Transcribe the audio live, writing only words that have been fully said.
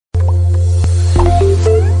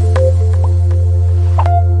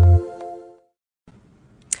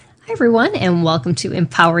everyone, and welcome to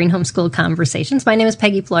Empowering Homeschool Conversations. My name is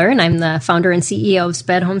Peggy Pleur, and I'm the founder and CEO of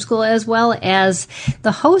SPED Homeschool, as well as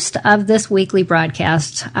the host of this weekly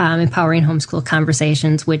broadcast, Empowering Homeschool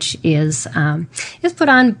Conversations, which is put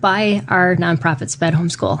on by our nonprofit SPED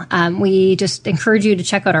Homeschool. We just encourage you to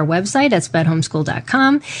check out our website at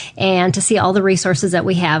spedhomeschool.com and to see all the resources that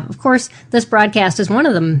we have. Of course, this broadcast is one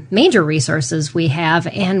of the major resources we have,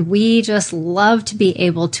 and we just love to be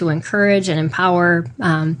able to encourage and empower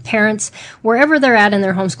parents wherever they're at in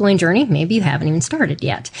their homeschooling journey. Maybe you haven't even started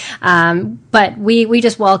yet, but we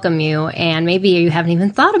just welcome you, and maybe you haven't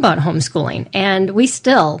even thought about homeschooling, and we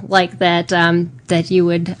still like that that you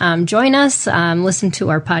would join us, listen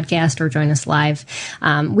to our podcast, or join us live.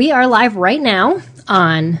 We are live right now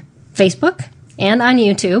on Facebook and on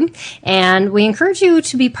YouTube, and we encourage you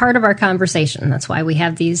to be part of our conversation. That's why we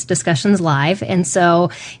have these discussions live, and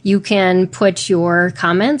so you can put your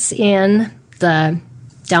comments in the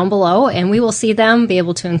down below, and we will see them, be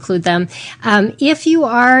able to include them. If you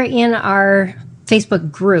are in our Facebook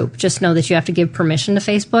group, just know that you have to give permission to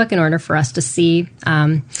Facebook in order for us to see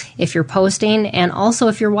if you're posting. And also,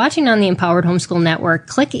 if you're watching on the Empowered Homeschool Network,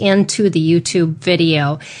 click into the YouTube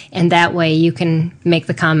video, and that way you can make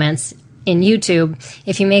the comments in YouTube.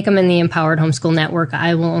 If you make them in the Empowered Homeschool Network,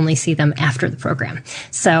 I will only see them after the program.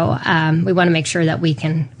 So we want to make sure that we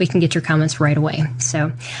can get your comments right away.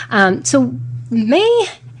 So May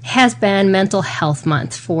has been Mental Health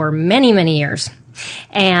Month for many, many years.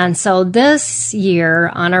 And so this year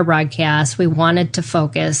on our broadcast, we wanted to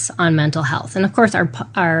focus on mental health. And of course, our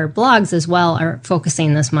blogs as well are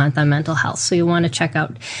focusing this month on mental health. So you want to check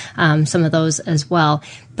out some of those as well.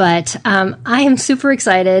 But I am super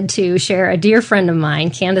excited to share a dear friend of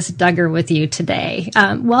mine, Candace Duggar, with you today.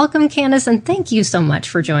 Welcome, Candace, and thank you so much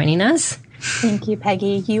for joining us. Thank you,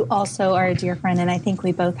 Peggy. You also are a dear friend, and I think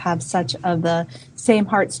we both have such of the same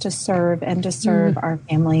hearts to serve and to serve our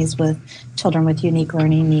families with children with unique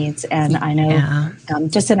learning needs. And I know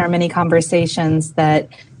just in our many conversations that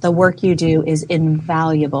the work you do is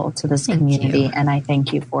invaluable to this community, and I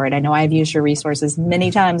thank you for it. I know I've used your resources many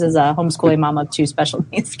times as a homeschooling mom of two special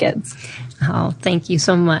needs kids. Oh, thank you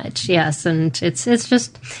so much. Yes, and it's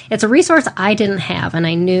a resource I didn't have and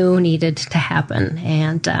I knew needed to happen,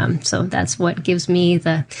 and so that's what gives me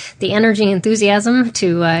the energy and enthusiasm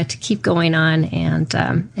to keep going on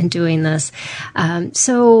and doing this.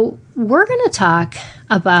 So we're going to talk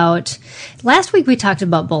about, last week we talked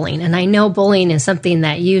about bullying, and I know bullying is something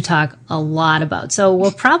that you talk a lot about. So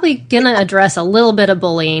we're probably going to address a little bit of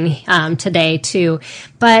bullying today too,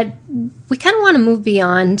 but we kind of want to move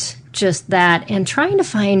beyond just that and trying to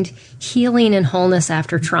find healing and wholeness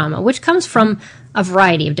after trauma, which comes from a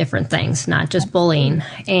variety of different things, not just bullying.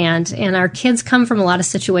 And our kids come from a lot of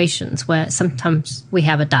situations where sometimes we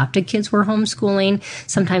have adopted kids we're homeschooling.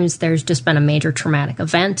 Sometimes there's just been a major traumatic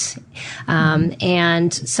event.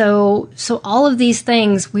 And so all of these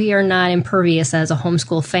things, we are not impervious as a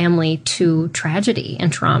homeschool family to tragedy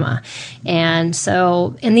and trauma. And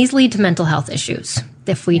these lead to mental health issues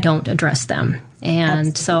if we don't address them. And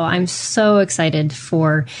Absolutely. So I'm so excited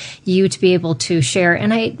for you to be able to share.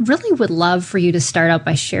 And I really would love for you to start out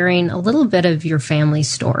by sharing a little bit of your family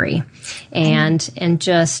story and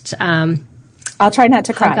just, I'll try not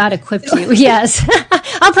to cry. How God equipped you. Yes.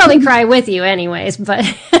 I'll probably cry with you anyways, but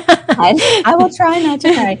I will try not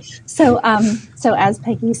to cry. So as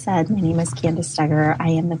Peggy said, my name is Candace Duggar. I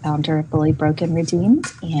am the founder of Bully, Broken, Redeemed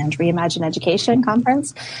and Reimagine Education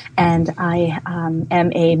Conference. And I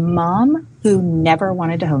am a mom who never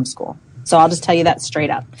wanted to homeschool. So I'll just tell you that straight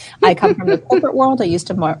up. I come from the corporate world. I used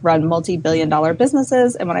to run multi-billion-dollar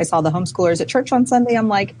businesses. And when I saw the homeschoolers at church on Sunday, I'm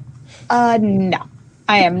like, no,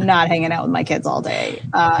 I am not hanging out with my kids all day.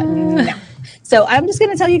 No. So I'm just going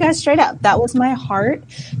to tell you guys straight up. That was my heart.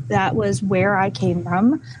 That was where I came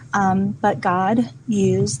from. But God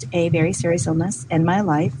used a very serious illness in my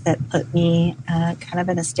life that put me kind of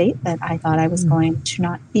in a state that I thought I was going to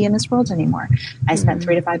not be in this world anymore. I spent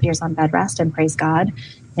 3 to 5 years on bed rest, and praise God,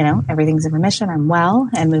 everything's in remission. I'm well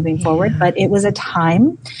and moving forward. But it was a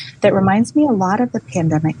time that reminds me a lot of the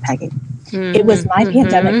pandemic, Peggy. It was my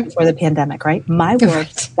pandemic before the pandemic, right? My world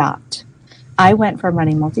stopped. I went from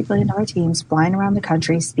running multi-billion-dollar teams, flying around the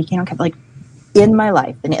country, speaking on like in my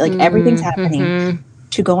life, and everything's happening,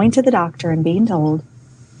 to going to the doctor and being told,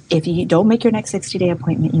 if you don't make your next 60-day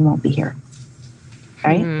appointment, you won't be here.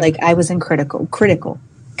 Right? Like I was in critical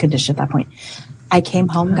condition at that point. I came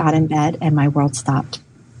home, got in bed, and my world stopped.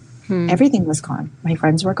 Everything was gone. My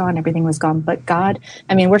friends were gone. Everything was gone. But God,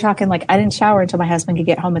 we're talking like I didn't shower until my husband could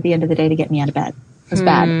get home at the end of the day to get me out of bed. It was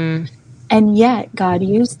bad. And yet God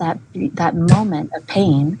used that moment of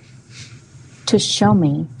pain to show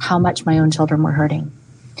me how much my own children were hurting.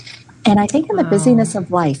 And I think in the busyness of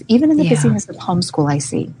life, even in the busyness of homeschool, I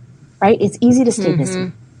see, right? It's easy to stay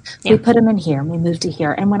busy. We put them in here and we moved to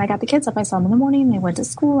here. And when I got the kids up, I saw them in the morning. They went to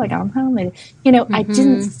school. I got them home. And, I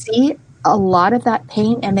didn't see a lot of that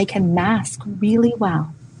pain, and they can mask really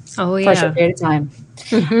well for a short period of time.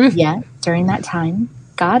 Yet during that time,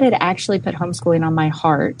 God had actually put homeschooling on my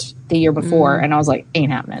heart the year before. And I was like,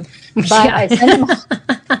 ain't happening. But I sent him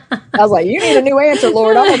I was like, you need a new answer,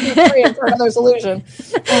 Lord. I'm going to keep praying for another solution.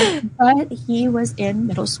 But he was in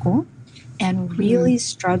middle school and really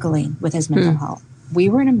struggling with his mental health. We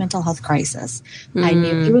were in a mental health crisis. I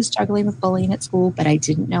knew he was struggling with bullying at school, but I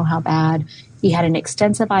didn't know how bad. He had an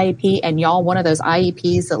extensive IEP, and y'all, one of those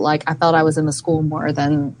IEPs that I felt I was in the school more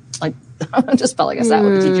than I just felt like I sat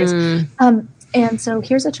with the teachers. And so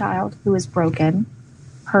here's a child who is broken,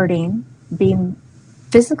 hurting, being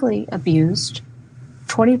physically abused,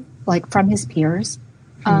 from his peers,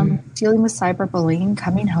 dealing with cyberbullying,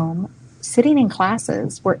 coming home, sitting in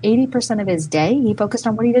classes where 80% of his day he focused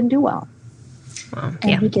on what he didn't do well.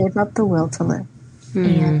 And he gave up the will to live.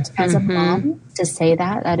 And as a mom, to say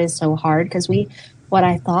that is so hard, because what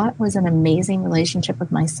I thought was an amazing relationship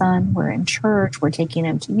with my son. We're in church. We're taking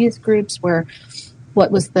him to youth groups.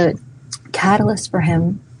 What was the catalyst for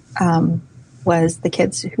him was the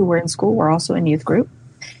kids who were in school were also in youth group.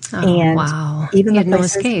 And even the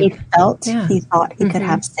places he felt he thought he could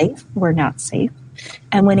have safe were not safe.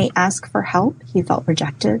 And when he asked for help, he felt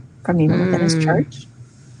rejected from even within his church.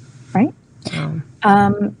 Right?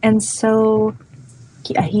 And so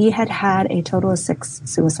he had a total of 6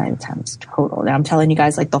 suicide attempts total. Now I'm telling you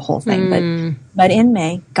guys the whole thing, but in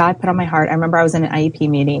May, God put on my heart. I remember I was in an IEP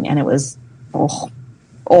meeting, and it was, I'm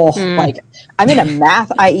in a math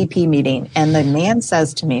IEP meeting, and the man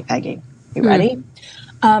says to me, Peggy, you ready?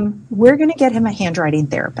 We're going to get him a handwriting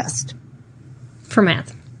therapist. For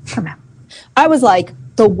math. I was like,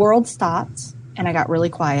 the world stopped. And I got really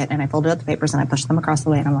quiet, and I folded up the papers and I pushed them across the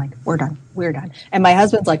way, and I'm like, we're done. And my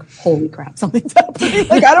husband's like, holy crap, something's happening.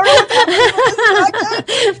 I don't know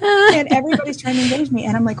what's happening. And everybody's trying to engage me.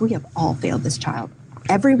 And I'm like, we have all failed this child.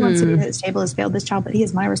 Everyone sitting at this table has failed this child, but he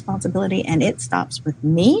is my responsibility, and it stops with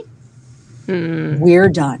me. We're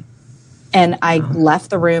done. And I left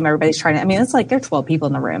the room. Everybody's trying to, it's like there are 12 people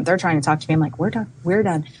in the room. They're trying to talk to me. I'm like, we're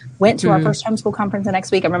done. Went to our first homeschool conference the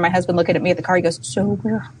next week. I remember my husband looking at me at the car. He goes, so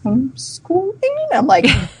we're homeschooling? I'm like,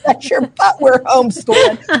 that's your butt. We're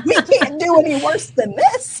homeschooling. We can't do any worse than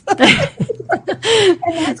this. And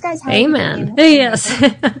that's, guys, how Amen. Yes.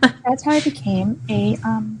 That's how I became a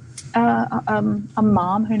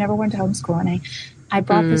mom who never went to homeschool. And I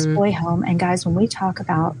brought this boy home. And guys, when we talk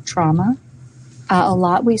about trauma, a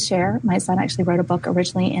lot we share. My son actually wrote a book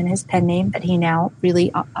originally in his pen name that he now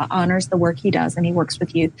really honors the work he does, and he works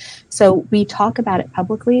with youth. So we talk about it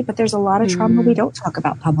publicly, but there's a lot of trauma we don't talk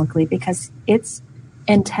about publicly because it's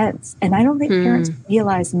intense. And I don't think parents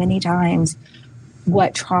realize many times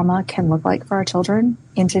what trauma can look like for our children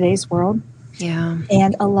in today's world. Yeah.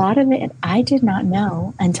 And a lot of it I did not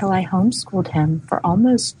know until I homeschooled him for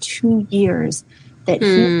almost 2 years, that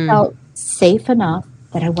he felt safe enough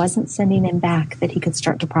that I wasn't sending him back, that he could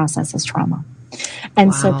start to process his trauma.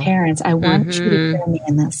 And so parents, I want you to hear me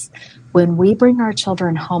in this. When we bring our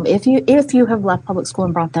children home, if you have left public school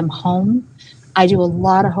and brought them home, I do a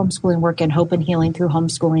lot of homeschooling work in hope and healing through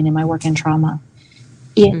homeschooling in my work in trauma.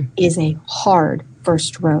 It is a hard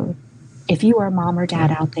first road. If you are a mom or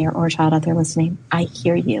dad out there, or a child out there listening, I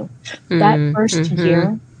hear you. That first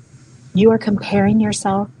year, you are comparing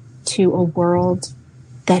yourself to a world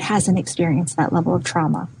that hasn't experienced that level of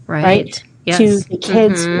trauma, right? Yes. To the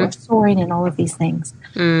kids who are soaring and all of these things.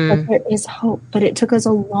 But there is hope, but it took us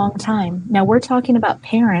a long time. Now we're talking about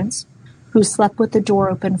parents who slept with the door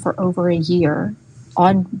open for over a year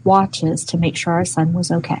on watches to make sure our son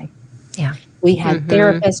was okay. Yeah. We had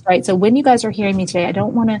therapists, right? So when you guys are hearing me today, I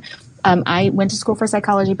don't want to, I went to school for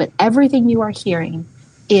psychology, but everything you are hearing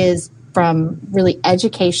is from really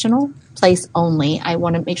educational place only. I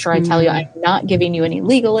want to make sure I tell you, I'm not giving you any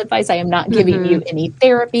legal advice. I am not giving you any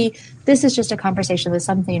therapy. This is just a conversation. If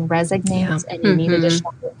something resonates and you need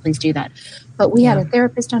additional help, please do that. But we had a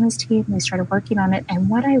therapist on his team. We started working on it. And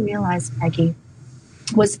what I realized, Peggy,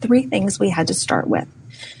 was 3 things we had to start with.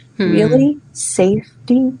 Really,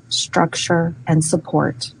 safety, structure, and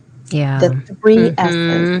support. Yeah. The 3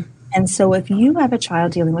 S's. And so if you have a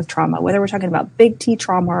child dealing with trauma, whether we're talking about big T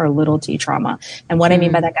trauma or little T trauma, and what I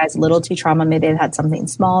mean by that, guys, little T trauma, maybe they've had something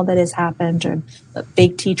small that has happened, or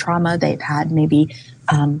big T trauma, they've had maybe,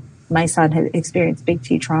 my son had experienced big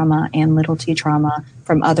T trauma and little T trauma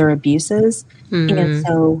from other abuses. And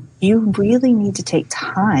so you really need to take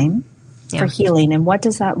time for healing. And what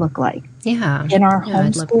does that look like? Yeah. In our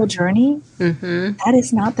homeschool journey, Mm-hmm. that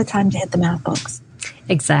is not the time to hit the math books.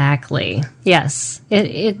 Exactly. Yes.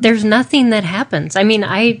 There's nothing that happens. I mean,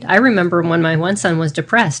 I remember when my one son was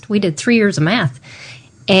depressed, we did 3 years of math,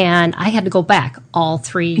 and I had to go back all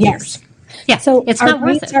 3 years. Yeah. So it's our not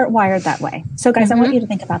worth brains it. aren't wired that way. So guys, I want you to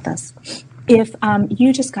think about this. If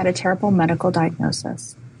you just got a terrible medical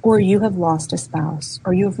diagnosis, or you have lost a spouse,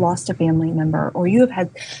 or you have lost a family member, or you have had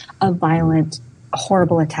a violent,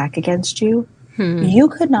 horrible attack against you, you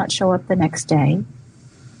could not show up the next day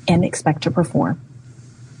and expect to perform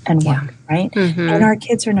and work, right? And our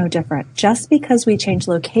kids are no different. Just because we change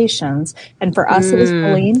locations, and for us it is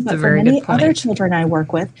bullying, but for many other children I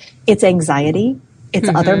work with, it's anxiety, it's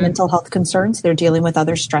other mental health concerns. They're dealing with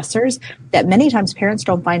other stressors that many times parents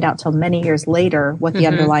don't find out till many years later what the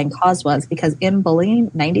underlying cause was, because in bullying,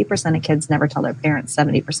 90% of kids never tell their parents,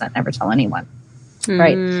 70% never tell anyone,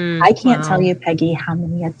 right? I can't tell you, Peggy, how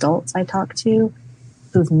many adults I talk to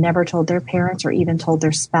who've never told their parents or even told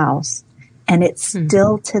their spouse, and it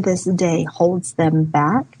still to this day holds them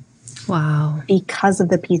back. Wow. Because of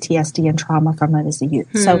the PTSD and trauma from it as a youth.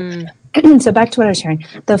 So, so back to what I was sharing.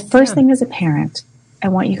 The first thing as a parent, I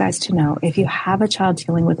want you guys to know, if you have a child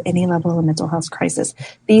dealing with any level of mental health crisis,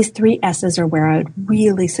 these 3 S's are where I would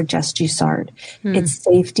really suggest you start. It's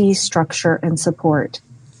safety, structure, and support.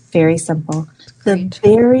 Very simple. The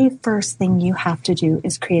very first thing you have to do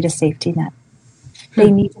is create a safety net.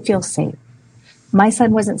 They need to feel safe. My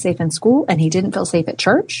son wasn't safe in school, and he didn't feel safe at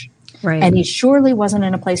church. Right. And he surely wasn't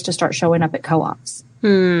in a place to start showing up at co-ops.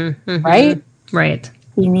 Right? Right.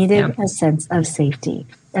 He needed a sense of safety.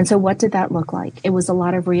 And so what did that look like? It was a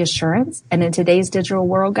lot of reassurance. And in today's digital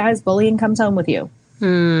world, guys, bullying comes home with you.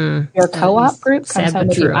 Your co-op group comes home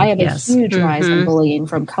with you. I have a huge rise in bullying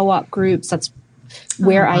from co-op groups. That's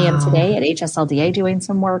where I am today at HSLDA doing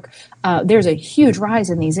some work. There's a huge rise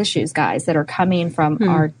in these issues, guys, that are coming from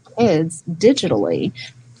our kids digitally,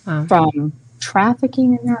 from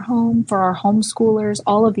trafficking in their home, for our homeschoolers,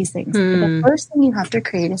 all of these things. But the first thing you have to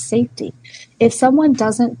create is safety. If someone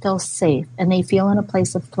doesn't feel safe and they feel in a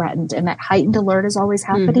place of threatened, and that heightened alert is always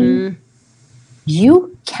happening,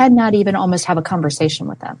 you cannot even almost have a conversation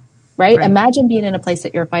with them, right? Imagine being in a place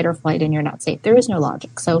that you're fight or flight and you're not safe. There is no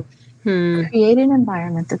logic. So create an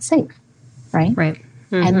environment that's safe, right? Right.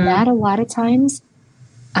 And that a lot of times,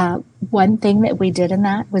 one thing that we did in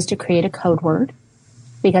that was to create a code word.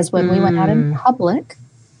 Because when we went out in public,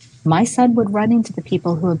 my son would run into the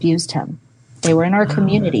people who abused him. They were in our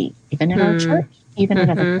community, even in our church, even in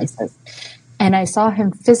other places. And I saw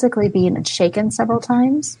him physically being shaken several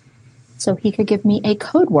times. So he could give me a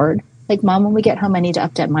code word, like, Mom, when we get home, I need to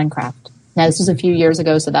update Minecraft. Now, this was a few years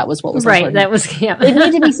ago, so that was what was important. That was, It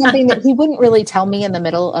needed to be something that he wouldn't really tell me in the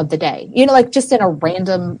middle of the day. You know, like just in a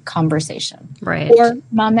random conversation. Right. Or,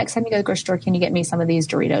 Mom, next time you go to the grocery store, can you get me some of these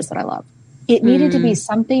Doritos that I love? It needed to be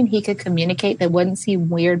something he could communicate that wouldn't seem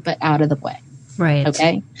weird, but out of the way. Right.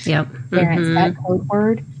 Okay? Yep. Parents, that code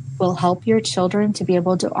word will help your children to be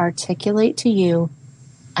able to articulate to you,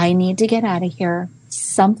 I need to get out of here.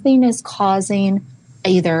 Something is causing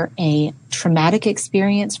either a traumatic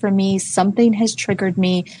experience for me. Something has triggered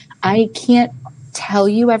me. I can't tell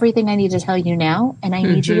you everything I need to tell you now, and I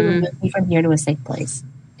need you to remove me from here to a safe place.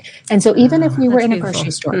 And so even if we were in a grocery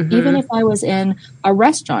store, even if I was in a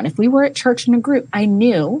restaurant, if we were at church in a group, I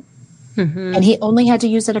knew, and he only had to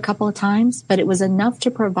use it a couple of times, but it was enough to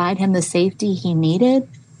provide him the safety he needed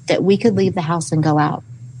that we could leave the house and go out.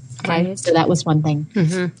 Okay. Right. So that was one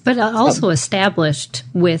thing. But also established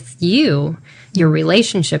with you, your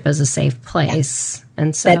relationship as a safe place.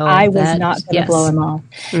 And so that I was not going to blow him off.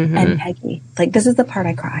 And Peggy, like, this is the part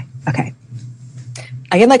I cry. Okay.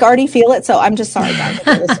 I can like already feel it. So I'm just sorry,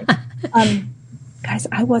 guys. Guys,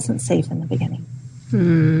 I wasn't safe in the beginning.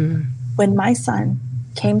 When my son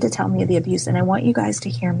came to tell me of the abuse, and I want you guys to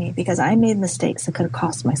hear me because I made mistakes that could have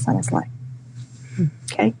cost my son his life.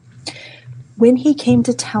 Okay. When he came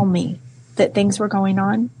to tell me that things were going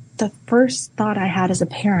on, the first thought I had as a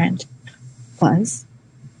parent was,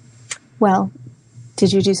 well,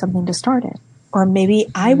 did you do something to start it? Or maybe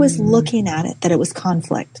I was looking at it that it was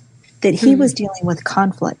conflict, that he was dealing with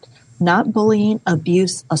conflict, not bullying,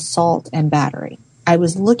 abuse, assault, and battery. I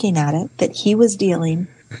was looking at it that he was dealing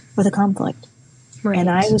with a conflict. Right.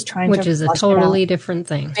 And I was trying Which is a totally different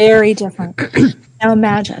thing. Very different. Now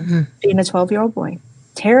imagine being a 12-year-old boy,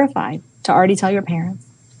 terrified to already tell your parents.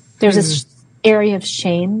 There's this area of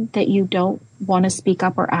shame that you don't want to speak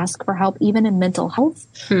up or ask for help, even in mental health.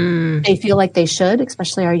 They feel like they should,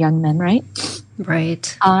 especially our young men, right?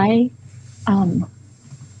 Right. I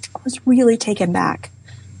was really taken back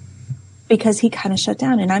because he kind of shut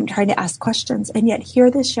down, and I'm trying to ask questions. And yet here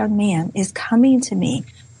this young man is coming to me,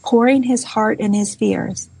 pouring his heart and his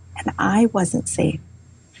fears, and I wasn't safe.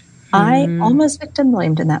 I almost victim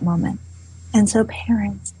blamed in that moment. And so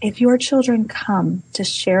parents, if your children come to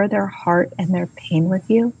share their heart and their pain with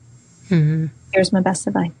you, here's my best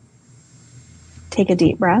advice. Take a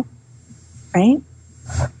deep breath, right?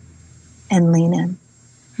 And lean in.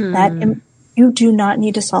 That you do not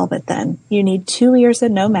need to solve it then. You need 2 ears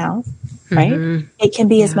and no mouth, right? It can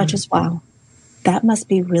be as much as, wow, that must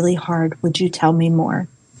be really hard. Would you tell me more?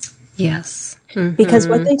 Yes. Because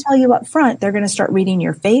what they tell you up front, they're going to start reading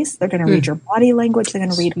your face. They're going to read your body language. They're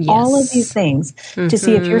going to read all of these things to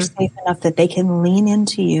see if you're safe enough that they can lean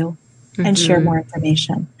into you and share more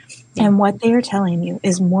information. And what they are telling you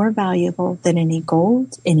is more valuable than any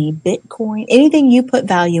gold, any Bitcoin, anything you put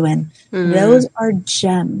value in. Those are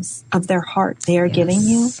gems of their heart they are giving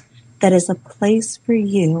you. That is a place for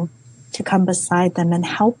you to come beside them and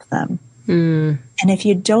help them. And if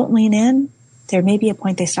you don't lean in, there may be a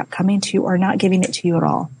point they stop coming to you or not giving it to you at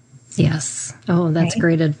all. Yes. Oh, that's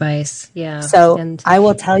great advice. Yeah. So I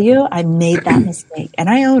will tell you, I made that mistake and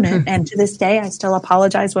I own it. And to this day, I still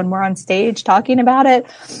apologize when we're on stage talking about it,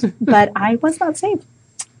 but I was not safe.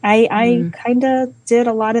 I kind of did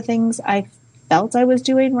a lot of things I felt I was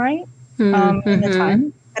doing right in the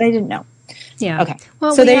time, but I didn't know. Yeah. Okay.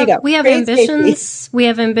 Well, so there you go. We have ambitions. We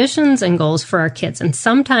have ambitions and goals for our kids, and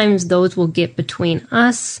sometimes those will get between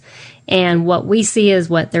us and what we see as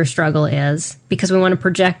what their struggle is, because we want to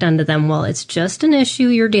project onto them, well, it's just an issue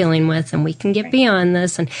you're dealing with, and we can get beyond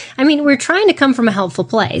this. And I mean, we're trying to come from a helpful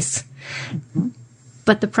place,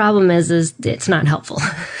 but the problem is it's not helpful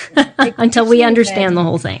until we understand the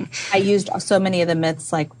whole thing. I used so many of the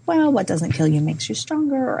myths, like, well, what doesn't kill you makes you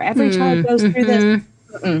stronger, or every child goes through this.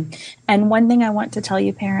 And one thing I want to tell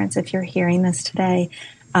you, parents, if you're hearing this today,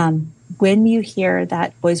 when you hear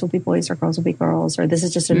that boys will be boys or girls will be girls, or this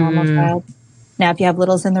is just a normal child. Now, if you have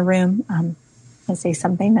littles in the room, I'll say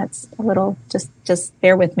something that's a little, just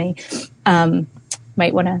bear with me.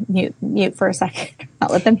 Might want to mute for a second,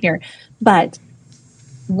 not let them hear. But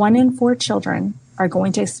 1 in 4 children are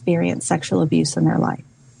going to experience sexual abuse in their life.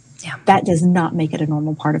 Yeah. That does not make it a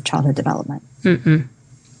normal part of childhood development.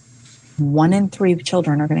 1 in 3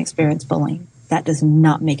 children are going to experience bullying. That does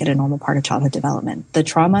not make it a normal part of childhood development. The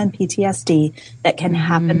trauma and PTSD that can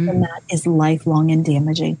happen from that is lifelong and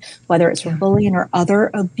damaging, whether it's from bullying or other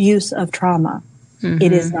abuse of trauma.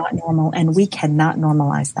 It is not normal, and we cannot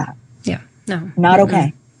normalize that. Yeah, no. Not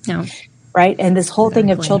okay. No. Right? And this whole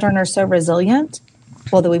thing of children are so resilient,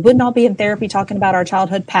 well, then we would not be in therapy talking about our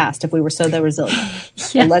childhood past if we were so resilient.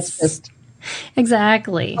 So let's just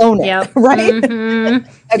own it. Yep. Right? Okay.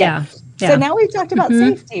 Yeah. So now we've talked about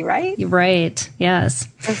safety, right? Right. Yes.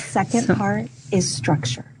 The second part is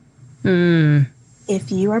structure.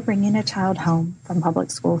 If you are bringing a child home from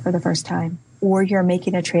public school for the first time, or you're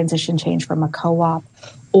making a transition change from a co-op,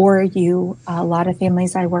 or a lot of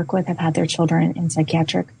families I work with have had their children in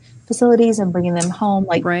psychiatric facilities and bringing them home,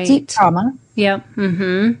 like deep trauma. Yep.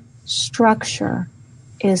 Structure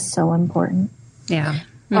is so important. Yeah.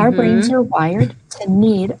 Our brains are wired to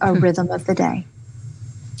need a rhythm of the day.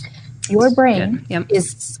 Your brain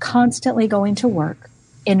is constantly going to work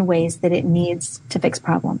in ways that it needs to fix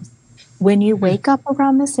problems. When you wake up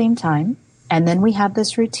around the same time, and then we have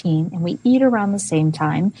this routine, and we eat around the same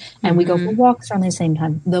time, and we go for walks around the same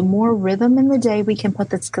time, the more rhythm in the day we can put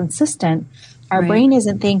that's consistent, our brain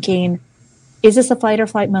isn't thinking, is this a fight or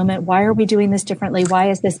flight moment? Why are we doing this differently?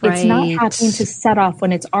 Why is this? It's not happening to set off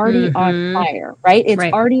when it's already on fire, right?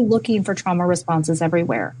 It's already looking for trauma responses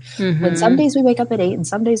everywhere. When some days we wake up at 8 and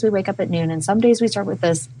some days we wake up at noon and some days we start with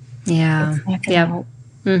this. Yeah. It's not gonna help.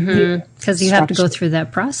 Because you have to go through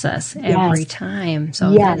that process every time.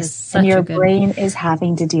 So that is such and your a good brain is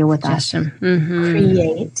having to deal with that.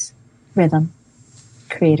 Create rhythm.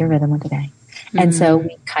 Create a rhythm of the day. And so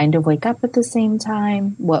we kind of wake up at the same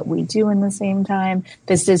time, what we do in the same time.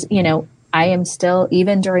 This is, I am still,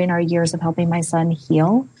 even during our years of helping my son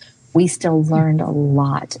heal, we still learned a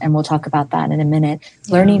lot. And we'll talk about that in a minute.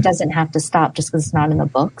 Learning doesn't have to stop just because it's not in the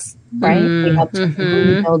books, right? We help to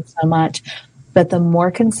rebuild so much. But the more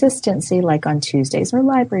consistency, like on Tuesdays are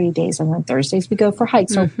library days, and on Thursdays we go for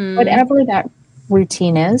hikes, or whatever that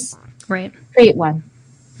routine is, create one.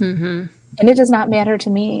 And it does not matter to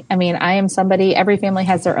me. I mean, I am somebody, every family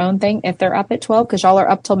has their own thing. If they're up at 12, because y'all are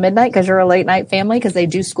up till midnight, because you're a late night family, because they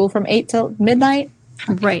do school from 8 till midnight.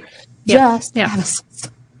 Right. Just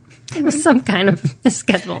it was some kind of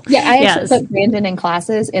schedule. Yeah, I actually put Brandon in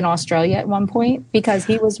classes in Australia at one point because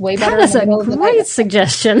he was way better. That is a great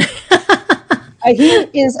suggestion.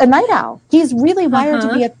 He is a night owl. He's really wired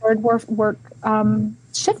to be a third work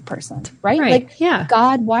shift person, right? Like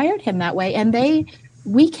God wired him that way. And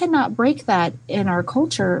we cannot break that in our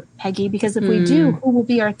culture, Peggy, because if we do, who will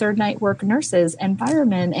be our third night work nurses and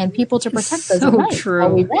firemen and people to protect us at night while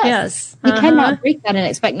we rest? Yes. We cannot break that and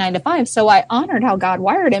expect 9 to 5. So I honored how God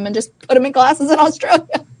wired him and just put him in classes in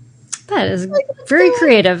Australia. That is very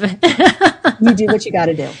creative. You do what you got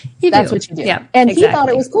to do. That's what you do. Yeah, and he thought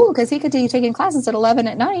it was cool because he could be taking classes at 11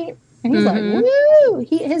 at night. And he's like, woo!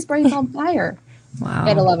 His brain's on fire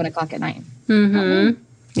at 11 o'clock at night.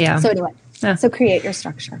 Yeah. So anyway. So create your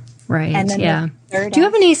structure. Right. And then do you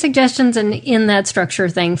have any suggestions in that structure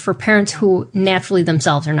thing for parents who naturally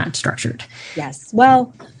themselves are not structured? Yes.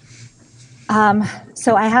 Well,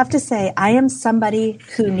 so I have to say, I am somebody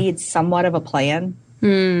who needs somewhat of a plan.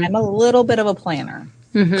 I'm a little bit of a planner.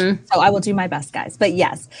 So I will do my best, guys. But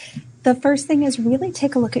yes, the first thing is really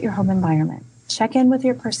take a look at your home environment. Check in with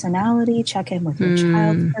your personality, check in with your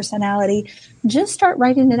child's personality. Just start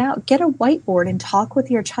writing it out. Get a whiteboard and talk with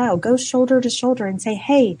your child. Go shoulder to shoulder and say,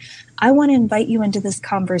 hey, I want to invite you into this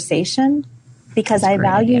conversation because I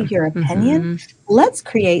value your opinion. Let's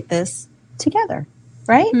create this together,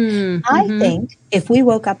 right? I think if we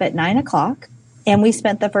woke up at 9 o'clock and we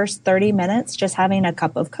spent the first 30 minutes just having a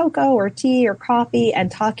cup of cocoa or tea or coffee and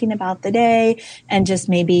talking about the day and just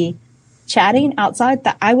maybe chatting outside,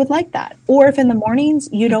 that I would like that. Or if in the mornings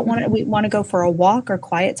you don't we want to go for a walk or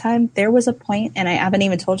quiet time. There was a point, and I haven't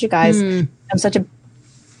even told you guys,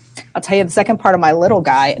 I'll tell you the second part of my little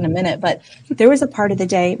guy in a minute, but there was a part of the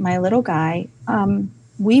day, my little guy,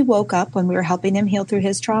 we woke up when we were helping him heal through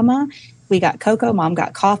his trauma. We got cocoa, mom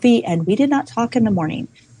got coffee, and we did not talk in the morning.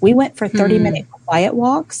 We went for 30-minute quiet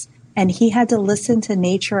walks. And he had to listen to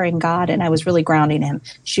nature and God. And I was really grounding him.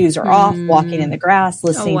 Shoes are off, walking in the grass,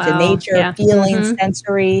 listening to nature, feeling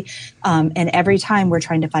sensory. And every time we're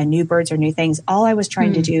trying to find new birds or new things, all I was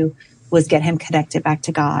trying to do was get him connected back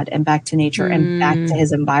to God and back to nature and back to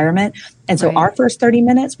his environment. And so our first 30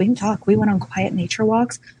 minutes, we can talk. We went on quiet nature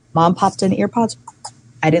walks. Mom popped in earpods.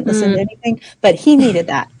 I didn't listen to anything, but he needed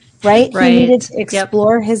that. Right? He needed to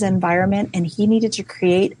explore his environment, and he needed to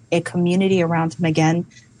create a community around him again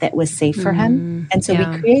that was safe for him. And so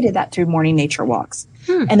we created that through morning nature walks.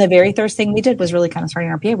 And the very first thing we did was really kind of starting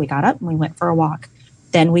our PA. We got up and we went for a walk.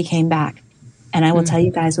 Then we came back. And I will tell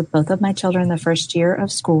you guys, with both of my children, the first year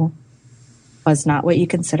of school was not what you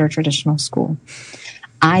consider traditional school.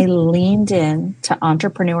 I leaned in to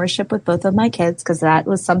entrepreneurship with both of my kids because that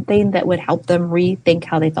was something that would help them rethink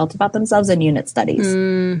how they felt about themselves in unit studies.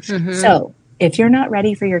 So if you're not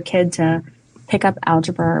ready for your kid to pick up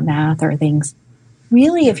algebra or math or things,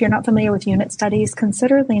 really, if you're not familiar with unit studies,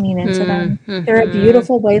 consider leaning into them. They're a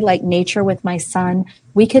beautiful way, like nature with my son.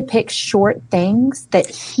 We could pick short things that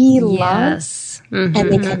he loves and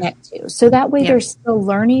they connect to. So that way they're still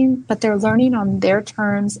learning, but they're learning on their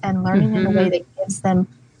terms and learning in a way that gives them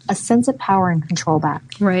a sense of power and control back.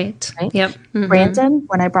 Right? Yep. Brandon,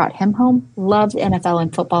 when I brought him home, loved NFL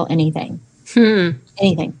and football, anything.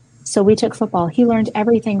 Anything. So we took football. He learned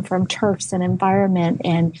everything from turfs and environment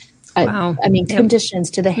and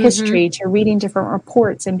conditions to the history to reading different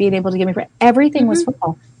reports and being able to give me everything was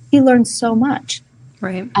football. He learned so much.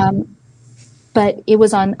 Right. But it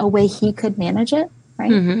was on a way he could manage it. Right.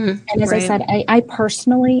 And as I said, I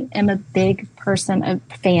personally am a big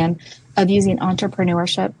fan of using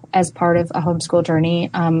entrepreneurship as part of a homeschool journey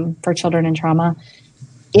for children in trauma.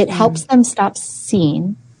 It helps them stop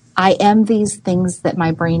seeing, I am these things that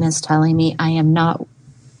my brain is telling me. I am not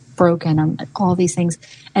broken. I'm all these things,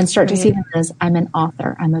 and start to see them as I'm an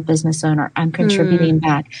author. I'm a business owner. I'm contributing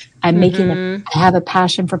back. I'm making I have a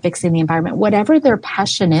passion for fixing the environment. Whatever their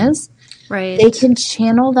passion is, they can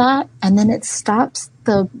channel that, and then it stops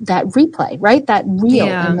that replay, right? That reel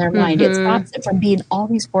in their mind. It stops it from being all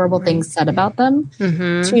these horrible things said about them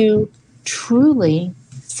to truly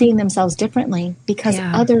seeing themselves differently because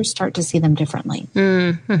others start to see them differently.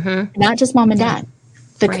 Not just mom and dad.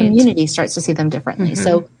 The community starts to see them differently.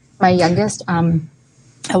 So my youngest,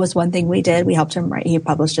 that was one thing we did. We helped him write. He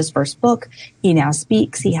published his first book. He now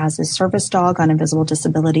speaks. He has his service dog on invisible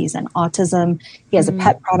disabilities and autism. He has a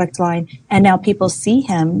pet product line. And now people see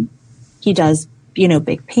him. He does,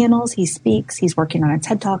 big panels. He speaks. He's working on a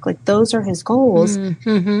TED Talk. Like those are his goals.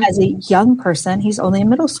 As a young person, he's only in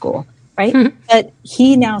middle school, right? But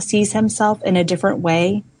he now sees himself in a different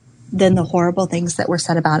way than the horrible things that were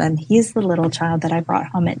said about him. He's the little child that I brought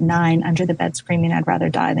home at 9 under the bed screaming, I'd rather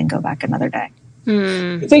die than go back another day.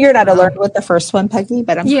 Figured out to learn with the first one, Peggy,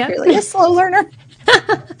 but I'm really a slow learner.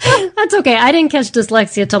 That's okay. I didn't catch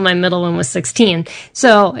dyslexia till my middle one was 16.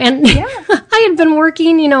 So, and I had been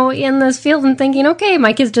working, in this field and thinking, okay,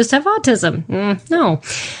 my kids just have autism. No.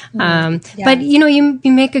 But, you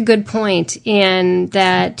make a good point in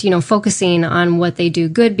that, focusing on what they do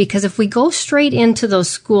good, because if we go straight into those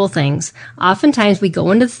school things, oftentimes we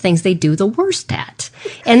go into the things they do the worst at.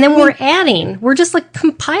 And then we're just like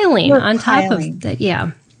compiling on top of that.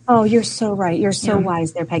 Yeah. Oh, you're so right. You're so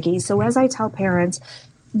wise there, Peggy. So as I tell parents,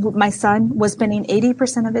 my son was spending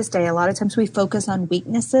 80% of his day. A lot of times we focus on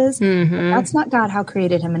weaknesses. That's not God how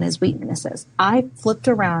created him and his weaknesses. I flipped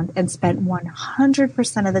around and spent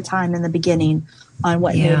 100% of the time in the beginning on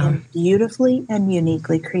what made him beautifully and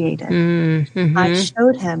uniquely created. I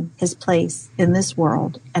showed him his place in this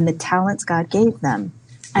world and the talents God gave them.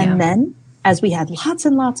 And then as we had lots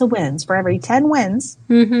and lots of wins, for every 10 wins,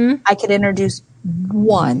 I could introduce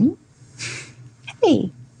one.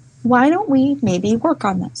 Hey, why don't we maybe work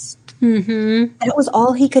on this? And it was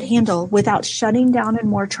all he could handle without shutting down in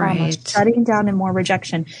more trauma, shutting down in more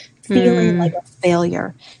rejection, feeling like a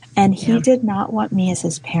failure. And he did not want me as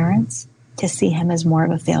his parents to see him as more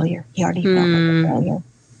of a failure. He already felt like a failure.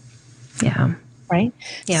 Yeah. Right?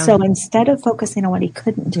 Yeah. So instead of focusing on what he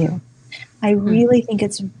couldn't do, I really think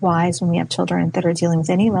it's wise when we have children that are dealing with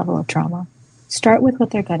any level of trauma, start with what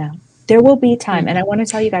they're good at. There will be time, and I want to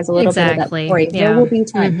tell you guys a little bit of that story. There will be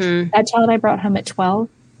time. That child I brought home at 12,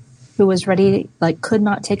 who was ready, could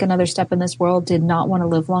not take another step in this world, did not want to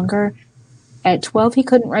live longer. At 12, he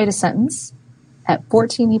couldn't write a sentence. At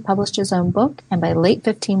 14, he published his own book, and by late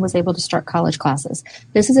 15, was able to start college classes.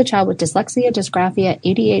 This is a child with dyslexia, dysgraphia,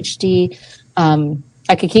 ADHD.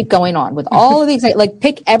 I could keep going on with all of these,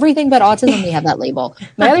 pick everything but autism. We have that label.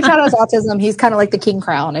 My other child has autism. He's kind of like the king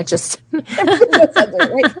crown. It just, right?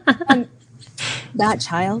 That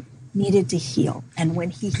child needed to heal. And when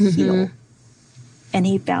he healed and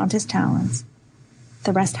he found his talents,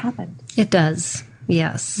 the rest happened. It does.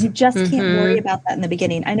 Yes. You just can't worry about that in the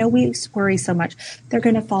beginning. I know we worry so much. They're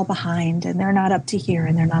going to fall behind and they're not up to here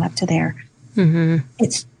and they're not up to there.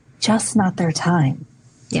 It's just not their time.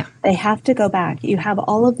 Yeah. They have to go back. You have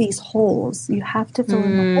all of these holes. You have to fill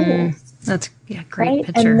in the holes. That's great right?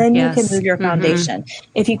 picture. And then you can move your foundation.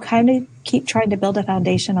 If you kind of keep trying to build a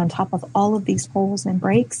foundation on top of all of these holes and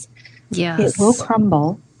breaks, it will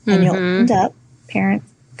crumble and you'll end up, parents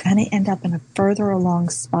kind of end up in a further along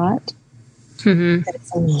spot that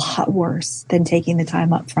it's a lot worse than taking the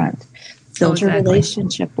time up front. Build your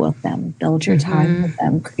relationship with them. Build your time with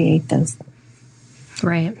them. Create those things.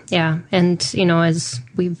 Right. Yeah. And, as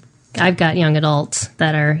I've got young adults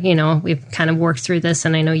that are, we've kind of worked through this,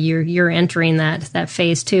 and I know you're entering that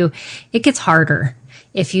phase too. It gets harder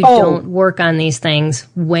if you don't work on these things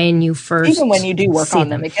when you first. Even when you do work on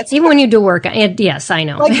them, it gets even hard. When you do work on it. Yes, I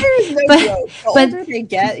know. There's no joke. The older they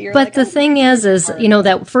get, you're but the thing is,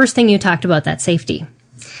 that first thing you talked about, that safety.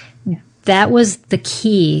 Yeah. That was the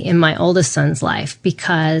key in my oldest son's life,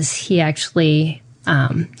 because he actually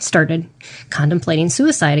started contemplating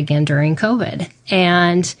suicide again during COVID.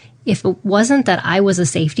 And if it wasn't that I was a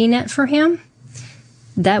safety net for him,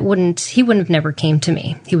 he wouldn't have never came to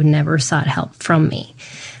me. He would never sought help from me.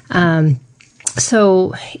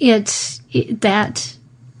 So that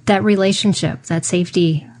relationship, that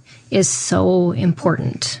safety is so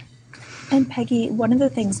important. And Peggy, one of the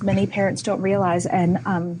things many parents don't realize,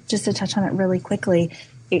 and just to touch on it really quickly,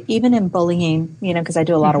 even in bullying, because I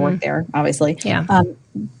do a lot of work there, obviously. Yeah.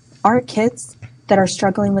 Our kids that are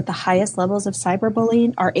struggling with the highest levels of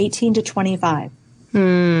cyberbullying are 18 to 25.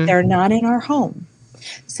 They're not in our home.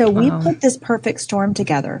 So we put this perfect storm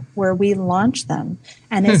together where we launch them.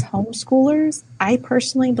 And as homeschoolers, I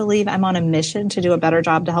personally believe I'm on a mission to do a better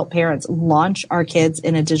job to help parents launch our kids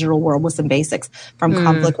in a digital world with some basics from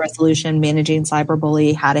conflict resolution, managing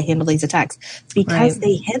cyberbully, how to handle these attacks. Because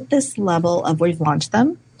they hit this level of we've launched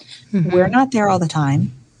them. We're not there all the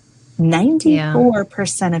time.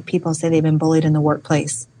 94% of people say they've been bullied in the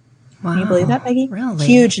workplace. Wow. Can you believe that, Peggy? Really?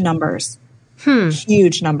 Huge numbers.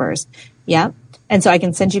 Huge numbers. Yep. And so I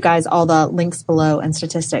can send you guys all the links below and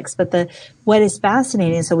statistics. But what is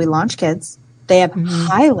fascinating is, so we launch kids. They have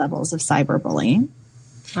high levels of cyberbullying.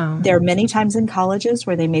 Oh. There are many times in colleges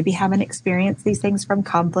where they maybe haven't experienced these things from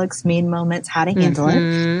conflicts, mean moments, how to handle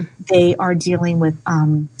it. They are dealing with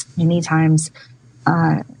many times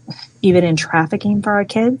even in trafficking for our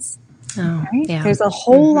kids. Oh, right? Yeah. There's a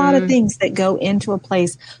whole lot of things that go into a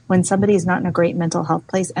place when somebody is not in a great mental health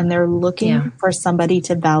place and they're looking for somebody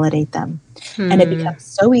to validate them. And it becomes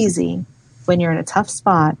so easy when you're in a tough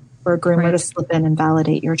spot for a groomer to slip in and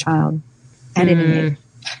validate your child at any age.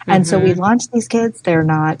 And so we launch these kids. They're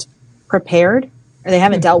not prepared. or they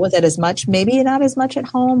haven't dealt with it as much, maybe not as much at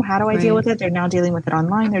home. How do I deal with it? They're now dealing with it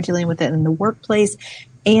online. They're dealing with it in the workplace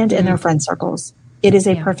and in their friend circles. It is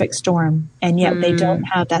a perfect storm, and yet they don't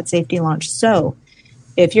have that safety launch. So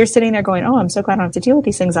if you're sitting there going, oh, I'm so glad I don't have to deal with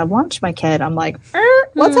these things, I've launched my kid, I'm like,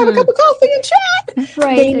 let's have a cup of coffee and chat.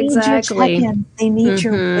 Right, they need exactly. your check-in. They need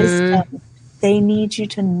your wisdom. They need you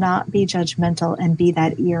to not be judgmental and be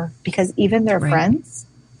that ear, because even their friends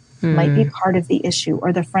might be part of the issue,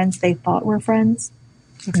 or the friends they thought were friends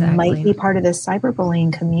might be part of this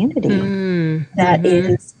cyberbullying community that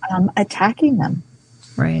is attacking them.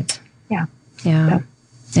 Right. Yeah. Yeah.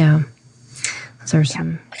 Yeah. Those are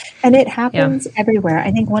some. And it happens everywhere.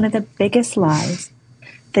 I think one of the biggest lies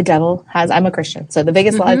the devil has, I'm a Christian, so the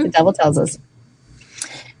biggest lies the devil tells us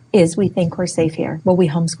is we think we're safe here. Well, we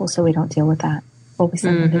homeschool, so we don't deal with that. Well, we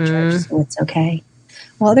send them to church, so it's okay.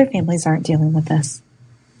 Well, other families aren't dealing with this.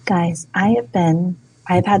 Guys, I've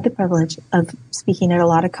had the privilege of speaking at a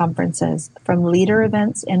lot of conferences, from leader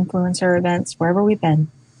events, influencer events, wherever we've been.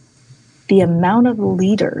 The amount of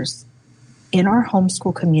leaders in our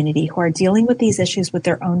homeschool community who are dealing with these issues with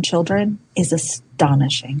their own children is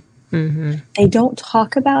astonishing. They don't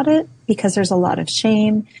talk about it because there's a lot of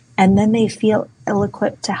shame, and then they feel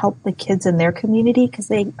ill-equipped to help the kids in their community because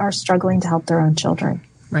they are struggling to help their own children.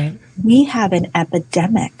 Right. We have an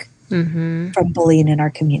epidemic from bullying in our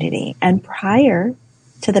community. And prior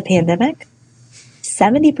to the pandemic,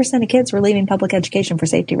 70% of kids were leaving public education for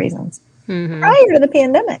safety reasons. Prior to the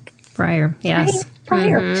pandemic. Yes. Right?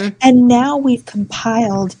 Prior. And now we've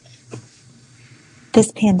compiled,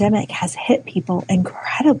 this pandemic has hit people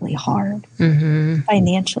incredibly hard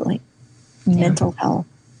financially, mental health,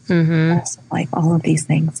 loss of life, all of these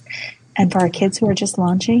things. And for our kids who are just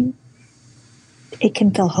launching, it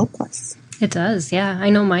can feel hopeless. It does, yeah. I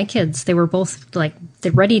know my kids, they were both like,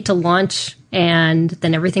 they're ready to launch, and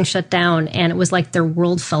then everything shut down, and it was like their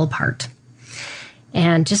world fell apart.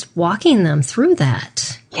 And just walking them through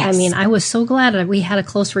that. Yes. I mean, I was so glad that we had a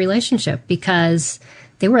close relationship because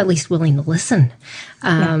they were at least willing to listen.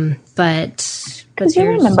 But you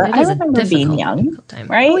remember, I remember being young,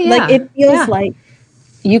 right? Oh, yeah. Like it feels like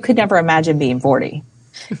you could never imagine being 40.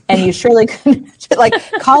 And you surely couldn't. Like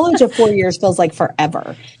college of 4 years feels like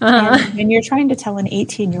forever. And when you're trying to tell an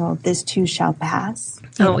 18-year-old this too shall pass.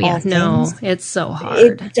 Oh, yeah. No, it's so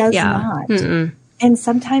hard. It does not. And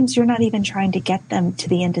sometimes you're not even trying to get them to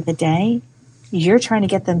the end of the day. You're trying to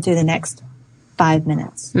get them through the next 5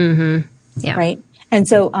 minutes. Yeah. Right. And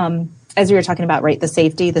so, as we were talking about, right, the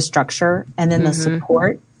safety, the structure, and then the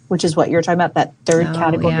support, which is what you're talking about, that third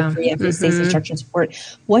category, the 3 F's, safety, structure, and support.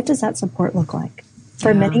 What does that support look like?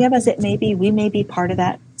 For many of us, we may be part of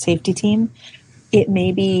that safety team. It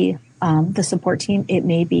may be the support team. It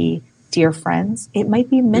may be dear friends. It might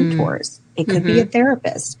be mentors. It could be a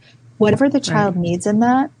therapist. Whatever the child needs in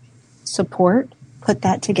that support, put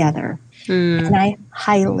that together. And I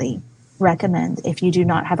highly recommend, if you do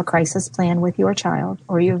not have a crisis plan with your child,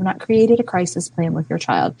 or you have not created a crisis plan with your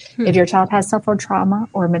child, if your child has suffered trauma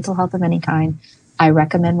or mental health of any kind, I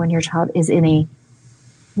recommend, when your child is in a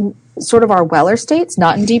sort of our Weller states,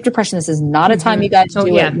 not in deep depression. This is not a time you guys do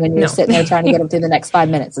it when you're sitting there trying to get them through the next 5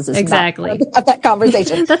 minutes. This is exactly not that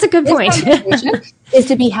conversation. That's a good point. Is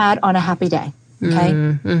to be had on a happy day.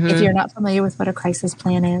 Okay. If you're not familiar with what a crisis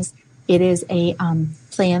plan is, it is a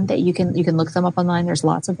plan that you can look them up online. There's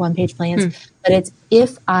lots of one-page plans, but it's,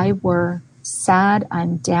 if I were sad,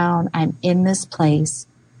 I'm down, I'm in this place,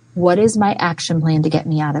 what is my action plan to get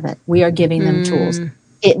me out of it? We are giving them tools.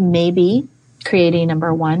 It may be creating,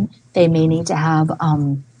 number one, they may need to have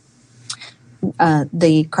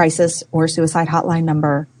the crisis or suicide hotline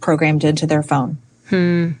number programmed into their phone.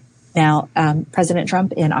 Now, President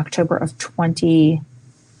Trump in October of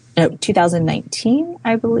 2019,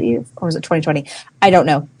 I believe, or was it 2020? I don't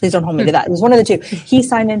know. Please don't hold me to that. It was one of the two. He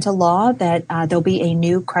signed into law that there'll be a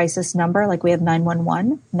new crisis number, like we have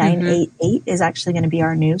 911. 988 is actually going to be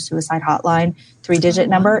our new suicide hotline, 3-digit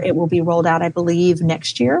number. It will be rolled out, I believe,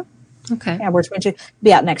 next year. Okay. Yeah, we're going to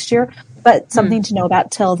be out next year. But something to know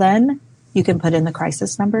about till then, you can put in the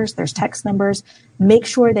crisis numbers. There's text numbers. Make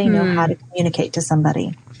sure they know how to communicate to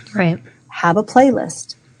somebody. Right. Have a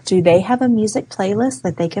playlist. Do they have a music playlist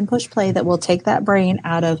that they can push play that will take that brain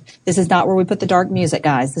out of, this is not where we put the dark music,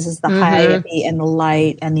 guys. This is the happy and the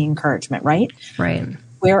light and the encouragement, right? Right.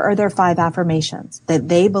 Where are their 5 affirmations that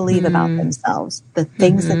they believe about themselves, the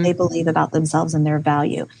things that they believe about themselves and their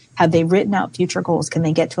value? Have they written out future goals? Can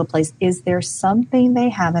they get to a place? Is there something they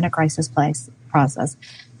have in a crisis process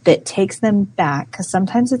that takes them back? Because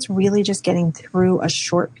sometimes it's really just getting through a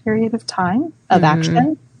short period of time of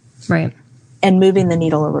action. Right. And moving the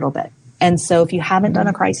needle a little bit. And so if you haven't done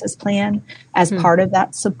a crisis plan as part of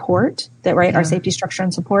that support, our safety structure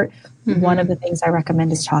and support, one of the things I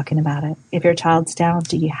recommend is talking about it. If your child's down,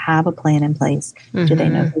 do you have a plan in place? Do they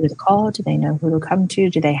know who to call? Do they know who to come to?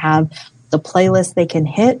 Do they have the playlist they can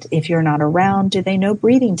hit if you're not around? Do they know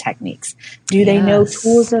breathing techniques? Do they know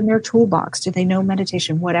tools in their toolbox? Do they know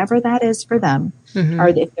meditation? Whatever that is for them. Or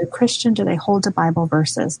if they're Christian, do they hold to Bible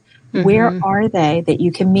verses? Where are they that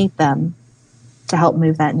you can meet them to help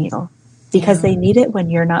move that needle? Because they need it when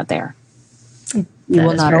you're not there. You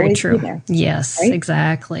will not always be there. Yes, right?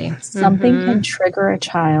 Exactly. Something can trigger a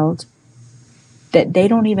child that they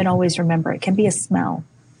don't even always remember. It can be a smell.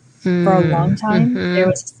 For a long time, there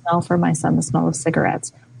was a smell for my son, the smell of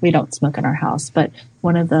cigarettes. We don't smoke in our house, but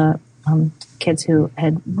one of the kids who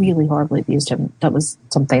had really horribly abused him, that was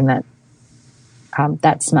something that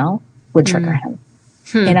that smell would trigger him.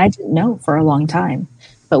 And I didn't know for a long time.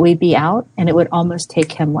 But we'd be out and it would almost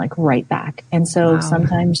take him like right back. And so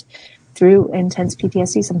sometimes through intense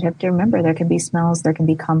PTSD, sometimes you have to remember there can be smells, there can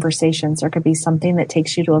be conversations, there could be something that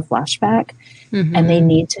takes you to a flashback and they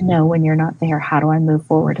need to know when you're not there, how do I move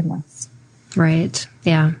forward in this? Right.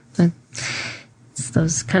 Yeah. It's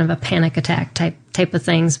those kind of a panic attack type of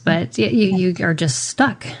things, but you are just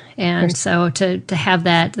stuck. And so to have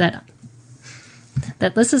that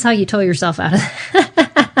this is how you tow yourself out of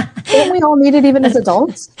Don't we all need it even as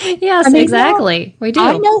adults? Yes, exactly. We do.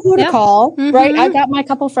 I know who to call, right? I've got my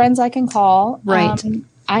couple friends I can call. Right.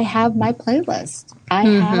 I have my playlist. I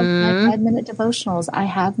have my 5-minute devotionals. I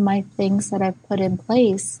have my things that I've put in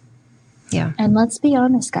place. Yeah. And let's be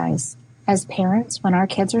honest, guys. As parents, when our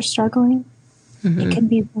kids are struggling, it can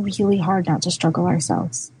be really hard not to struggle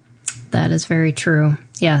ourselves. That is very true.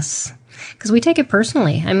 Yes. Because we take it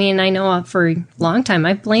personally. I mean, I know for a long time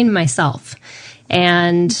I've blamed myself.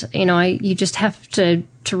 And, you just have to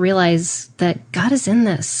realize that God is in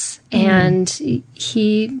this. And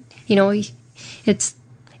he, it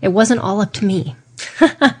wasn't all up to me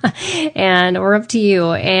or up to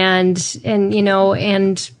you. And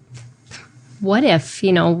what if,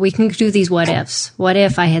 we can do these what ifs. What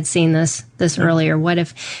if I had seen this earlier? What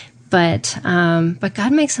if, but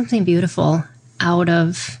God makes something beautiful out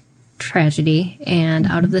of tragedy and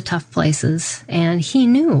out of the tough places. And he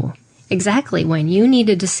knew exactly when you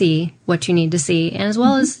needed to see what you need to see, and as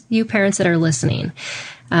well as you parents that are listening.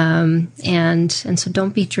 And so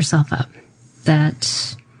don't beat yourself up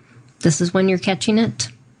that this is when you're catching it,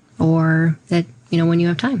 or that, when you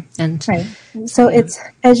have time. And right. So it's,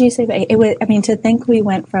 as you say, to think we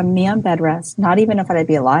went from me on bed rest, not even if I'd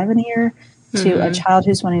be alive in a year, to a child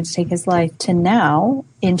who's wanting to take his life, to now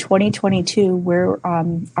in 2022, where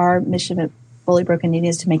our mission at Fully Broken Need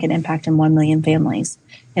is to make an impact in 1 million families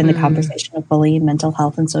in the conversation of bullying, mental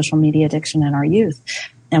health, and social media addiction in our youth.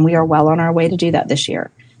 And we are well on our way to do that this year.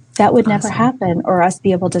 That would never happen, or us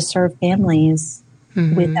be able to serve families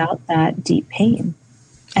without that deep pain.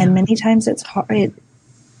 And many times it's hard.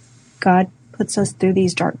 God puts us through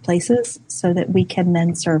these dark places so that we can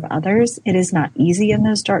then serve others. It is not easy in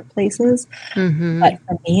those dark places. But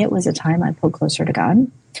for me, it was a time I pulled closer to God.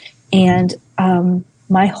 And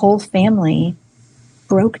my whole family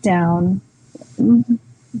broke down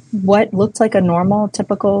what looked like a normal,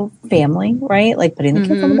 typical family, right? Like putting the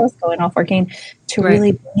kids on the bus, going off working, to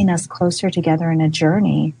really bringing us closer together in a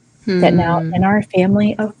journey that now in our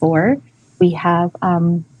family of 4, we have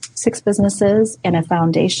 6 businesses and a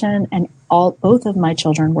foundation, and both of my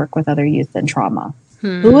children work with other youth in trauma.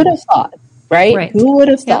 Who would have thought, right? Who would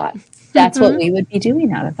have thought that's what we would be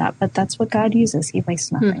doing out of that? But that's what God uses. He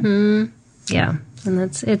wastes nothing. Yeah. And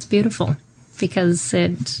it's beautiful, because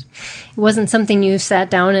it wasn't something you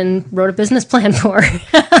sat down and wrote a business plan for.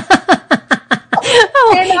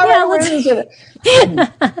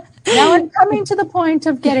 Now I'm coming to the point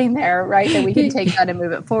of getting there, right? That we can take that and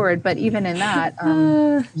move it forward. But even in that,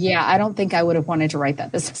 I don't think I would have wanted to write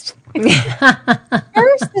that business plan.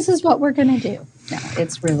 First, this is what we're going to do. No,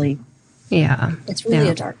 it's really,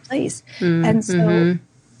 a dark place. And so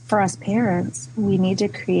for us parents, we need to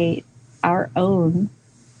create our own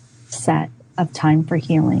set of time for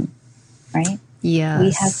healing, right? Yes.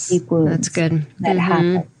 We have deep wounds. That's good. That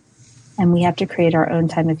happen. And we have to create our own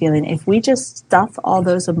time of healing. If we just stuff all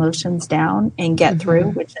those emotions down and get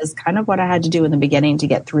through, which is kind of what I had to do in the beginning to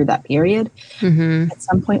get through that period, at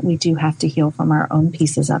some point we do have to heal from our own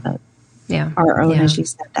pieces of it. Yeah. Our own, as you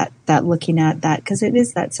said, that looking at that, because it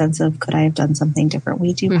is that sense of, could I have done something different?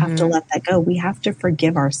 We do have to let that go. We have to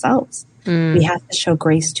forgive ourselves. We have to show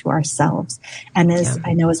grace to ourselves. And as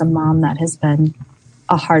I know, as a mom, that has been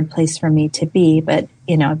a hard place for me to be, but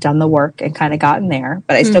I've done the work and kind of gotten there,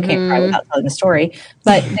 but I still can't cry without telling the story.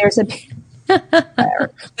 But there's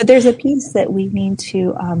But there's a piece that we need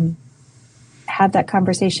to have that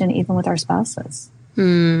conversation even with our spouses.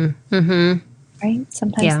 Mm-hmm. Right?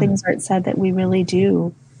 Sometimes things aren't said that we really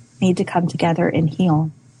do need to come together and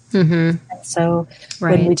heal. And so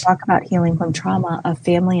when we talk about healing from trauma, a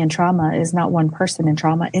family in trauma is not one person in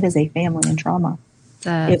trauma. It is a family in trauma.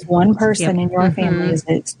 If one person in your family is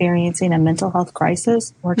experiencing a mental health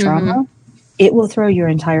crisis or trauma, it will throw your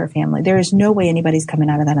entire family. There is no way anybody's coming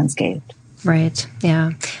out of that unscathed. Right.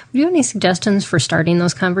 Yeah. Do you have any suggestions for starting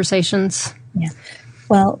those conversations? Yeah.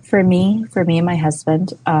 Well, for me and my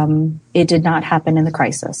husband, it did not happen in the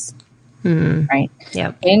crisis. Right.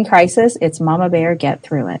 Yep. In crisis, it's Mama Bear, get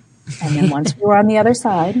through it. And then once we were on the other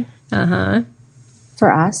side,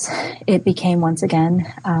 for us, it became once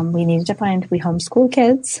again, we needed to we homeschool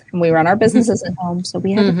kids and we run our businesses at home. So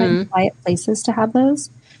we had to find quiet places to have those.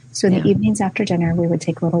 So in the evenings after dinner, we would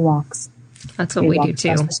take little walks. That's what we do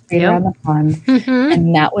too. The street around the pond.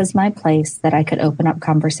 And that was my place that I could open up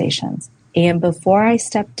conversations. And before I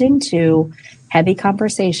stepped into heavy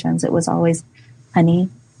conversations, it was always, honey,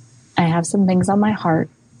 I have some things on my heart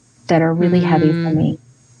that are really heavy for me.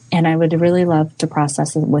 And I would really love to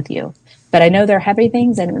process it with you. But I know they're heavy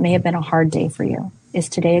things and it may have been a hard day for you. Is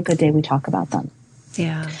today a good day we talk about them?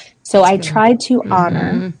 Yeah. So I tried to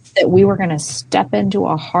honor that we were going to step into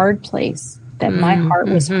a hard place, that my heart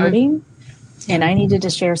was hurting, and I needed to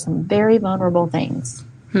share some very vulnerable things.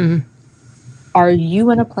 Are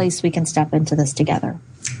you in a place we can step into this together?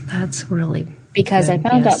 That's really because good, I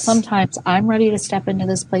found out sometimes I'm ready to step into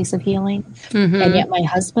this place of healing, and yet my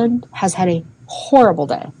husband has had a horrible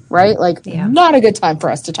day, right? Like not a good time for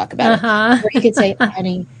us to talk about it. Where he could say,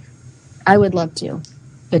 honey, I would love to,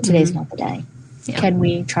 but today's not the day. Can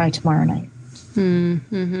we try tomorrow night?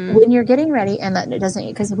 When you're getting ready, and that it doesn't,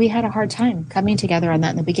 because we had a hard time coming together on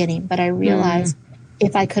that in the beginning, but I realized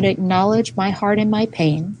if I could acknowledge my heart and my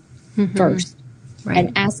pain first,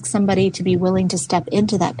 and ask somebody to be willing to step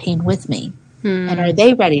into that pain with me, and are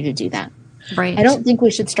they ready to do that? Right. I don't think we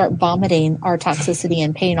should start vomiting our toxicity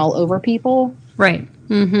and pain all over people. Right.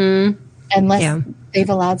 Unless they've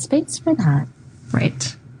allowed space for that.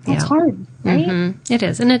 Right. That's hard, right? It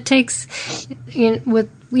is. And it takes, even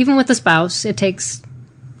with the spouse, it takes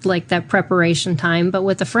like that preparation time. But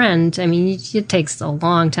with a friend, I mean, it takes a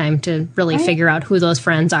long time to really figure out who those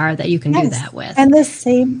friends are that you can do that with. And the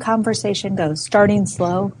same conversation goes, starting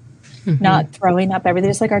slow, not throwing up everything.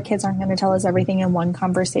 Just like our kids aren't going to tell us everything in one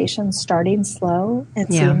conversation, starting slow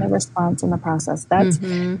and seeing the response in the process. That's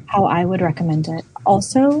how I would recommend it.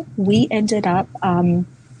 Also, we ended up,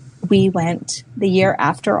 we went the year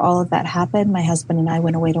after all of that happened. My husband and I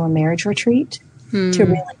went away to a marriage retreat to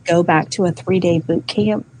really go back to a 3-day boot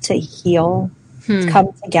camp to heal,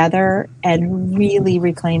 come together and really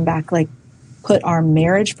reclaim back, like put our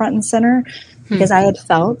marriage front and center, because I had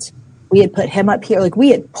felt we had put him up here. Like we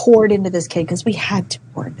had poured into this kid because we had to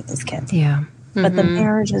pour into this kid. Yeah. But the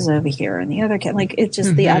marriage is over here and the other kid, like it's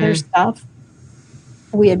just the other stuff.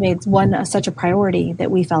 We had made such a priority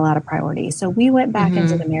that we fell out of priority. So we went back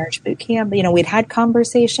into the marriage boot camp. You know, we'd had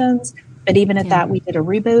conversations, but even at that, we did a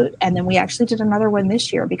reboot. And then we actually did another one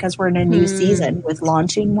this year because we're in a new season with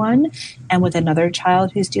launching one and with another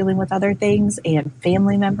child who's dealing with other things and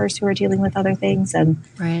family members who are dealing with other things. And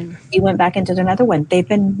we went back and did another one. They've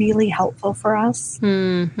been really helpful for us.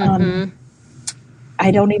 I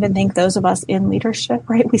don't even think those of us in leadership,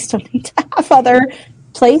 right? We still need to have other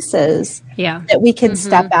places that we can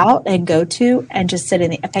step out and go to and just sit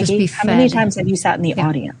in the Peggy, how many times have you sat in the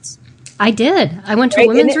audience? I did. I went to a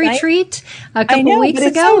women's retreat a couple weeks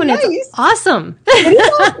ago, and it's awesome.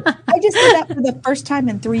 I just did that for the first time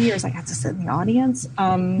in 3 years. I got to sit in the audience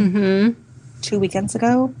 2 weekends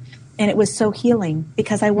ago, and it was so healing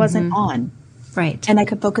because I wasn't on. Right. And I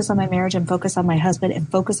could focus on my marriage and focus on my husband and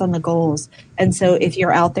focus on the goals. And so if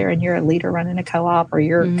you're out there and you're a leader running a co-op or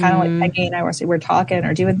you're kind of like Peggy and I we're talking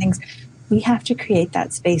or doing things, we have to create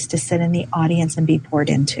that space to sit in the audience and be poured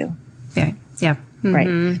into. Yeah.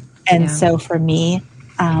 Right. And so for me,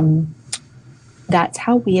 that's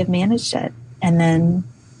how we have managed it. And then,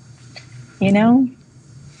 you know,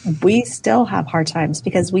 we still have hard times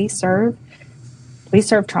because we serve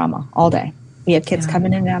trauma all day. We have kids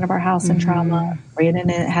coming in and out of our house in trauma. Brandon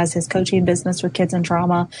has his coaching business with kids in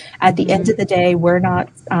trauma. At the end of the day, we're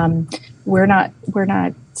not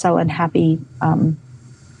selling happy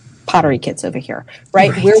pottery kits over here,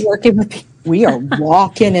 right? We're working with. We are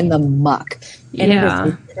walking in the muck, and it is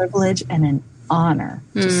a privilege and an honor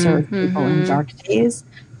to serve people in dark days.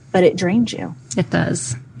 But it drains you. It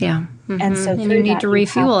does, yeah. And so you need to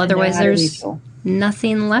refuel. Otherwise, there's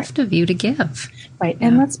nothing left of you to give. Right,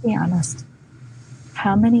 and let's be honest.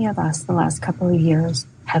 how many of us the last couple of years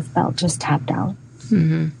have felt just tapped out?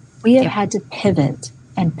 Mm-hmm. We have had to pivot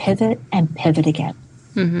and pivot and pivot again.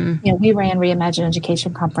 Mm-hmm. You know, we ran Reimagine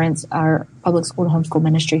Education Conference, our public school to homeschool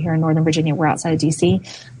ministry here in Northern Virginia. We're outside of DC.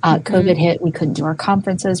 COVID hit. We couldn't do our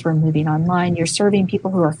conferences. We're moving online. You're serving people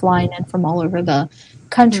who are flying in from all over the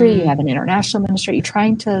country. You have an international ministry. You're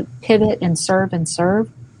trying to pivot and serve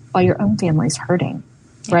while your own family's hurting,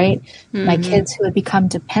 right? My kids who had become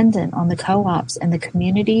dependent on the co-ops and the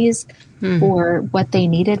communities for what they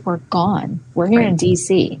needed were gone. We're here in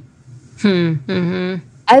DC.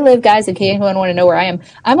 I live, guys, in case anyone want to know where I am.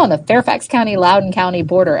 I'm on the Fairfax County, Loudoun County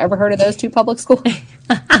border. Ever heard of those two public schools?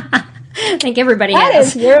 I think everybody That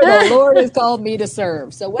has. is where the Lord has called me to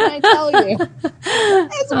serve. So when I tell you,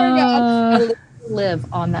 that's where God, I live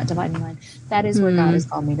on that dividing line. That is where God has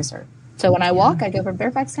called me to serve. So when I walk, I go from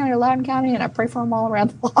Fairfax County to Loudoun County, and I pray for them all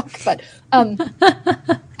around the block. But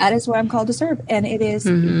that is where I'm called to serve. And it is,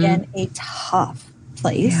 again, a tough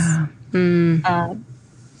place.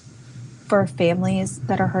 For families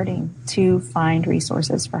that are hurting to find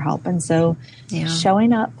resources for help. And so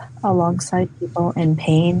showing up alongside people in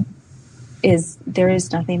pain there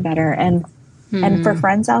is nothing better. And for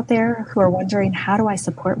friends out there who are wondering, how do I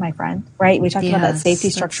support my friend? Right? We talked about that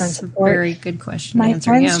safety structure and support. Very good question. My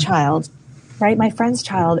friend's child, right? My friend's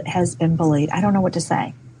child has been bullied. I don't know what to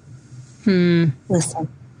say. Listen,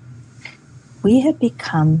 we have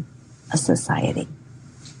become a society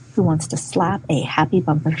who wants to slap a happy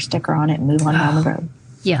bumper sticker on it and move on down the road.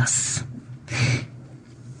 Yes.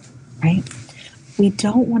 Right? We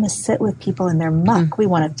don't want to sit with people in their muck. We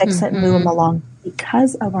want to fix it and move them along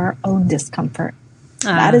because of our own discomfort.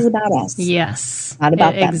 That is about us. Yes. Not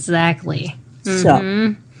about them. Exactly.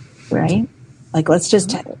 So, right? Like, let's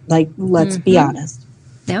be honest.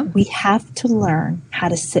 Yeah. We have to learn how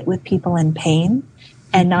to sit with people in pain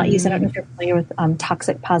and not use, I don't know if you're familiar with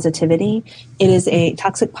toxic positivity.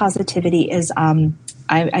 Toxic positivity is,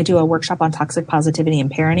 I do a workshop on toxic positivity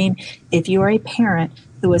and parenting. If you are a parent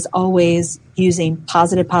who is always using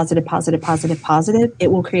positive,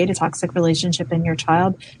 it will create a toxic relationship in your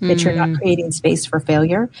child that you're not creating space for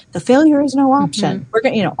failure. The failure is no option. We're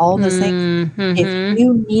going to, all those things. If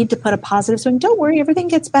you need to put a positive swing, don't worry, everything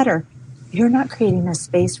gets better. You're not creating a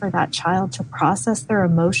space for that child to process their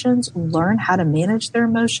emotions, learn how to manage their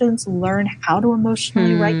emotions, learn how to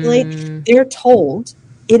emotionally regulate. They're told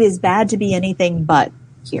it is bad to be anything but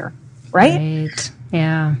here, right?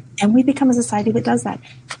 Yeah. And we become a society that does that.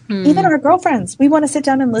 Even our girlfriends, we want to sit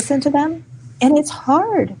down and listen to them, and it's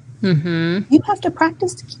hard. You have to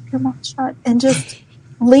practice to keep your mouth shut and just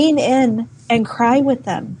lean in and cry with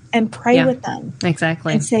them and pray with them.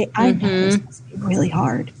 Exactly. And say, I know this must be really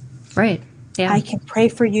hard. Right. Yeah. I can pray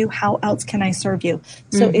for you. How else can I serve you?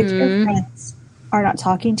 So if your friends are not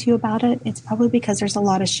talking to you about it, it's probably because there's a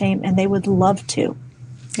lot of shame and they would love to.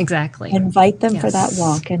 Exactly. Invite them for that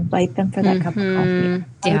walk. Invite them for that cup of coffee.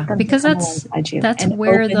 Yeah, because that's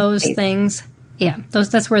where those things... Yeah,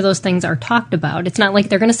 that's where those things are talked about. It's not like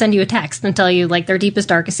they're going to send you a text and tell you like their deepest,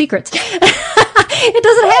 darkest secrets. It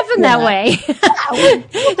doesn't happen that way.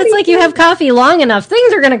 It's like you have coffee long enough,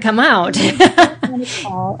 things are going to come out.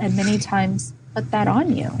 And many times put that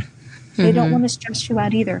on you. They don't want to stress you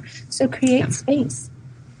out either. So create space.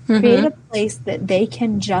 Create a place that they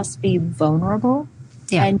can just be vulnerable.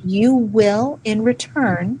 Yeah. And you will, in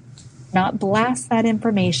return, not blast that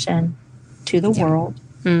information to the world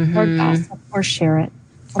or gossip or share it.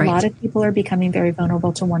 A lot of people are becoming very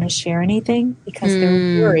vulnerable to want to share anything because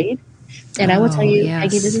they're worried. And I will tell you,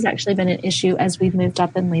 Peggy, this has actually been an issue as we've moved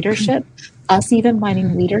up in leadership. Us even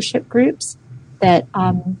finding leadership groups that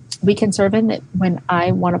we can serve in, that when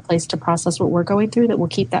I want a place to process what we're going through, that we'll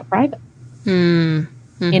keep that private. You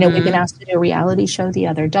know, we've been asked to do a reality show, The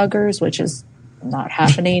Other Duggars, which is not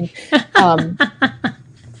happening.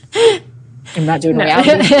 I'm not doing a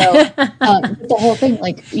reality show. The whole thing,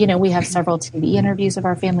 like, you know, we have several TV interviews of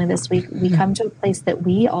our family this week. We come to a place that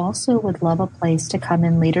we also would love a place to come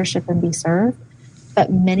in leadership and be served.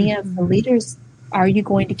 But many of the leaders, are you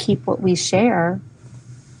going to keep what we share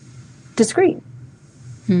discreet?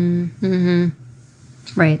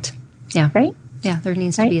 Right. Yeah. Right? Yeah, there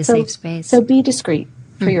needs to be a safe space. So be discreet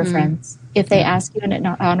for your friends. If they ask you and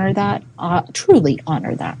not honor that, truly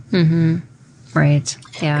honor that. Right.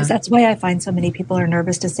 Yeah. Because that's why I find so many people are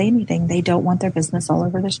nervous to say anything. They don't want their business all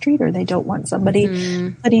over the street, or they don't want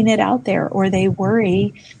somebody putting it out there, or they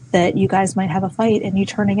worry that you guys might have a fight and you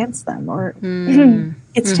turn against them, or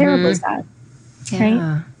it's terribly sad.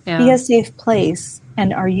 Right? Yeah. Be a safe place.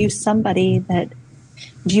 And are you somebody that,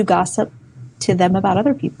 do you gossip to them about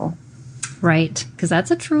other people? Right. Because that's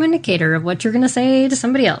a true indicator of what you're going to say to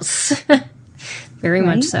somebody else. Very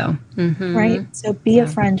much so. Mm-hmm. Right? So be a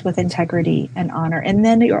friend with integrity and honor. And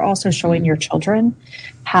then you're also showing your children,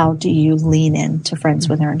 how do you lean into friends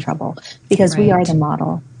when they're in trouble? Because we are the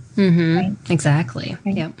model. Mm-hmm. Right? Exactly.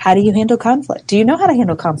 Right? Yep. How do you handle conflict? Do you know how to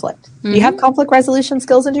handle conflict? Do you have conflict resolution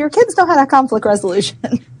skills, and do your kids know how to conflict resolution?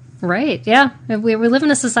 Right. Yeah. We live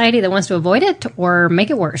in a society that wants to avoid it or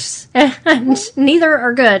make it worse. And neither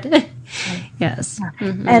are good. Yes.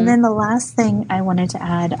 Mm-hmm. And then the last thing I wanted to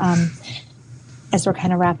add, as we're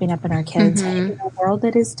kind of wrapping up in our kids, in a world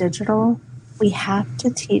that is digital, we have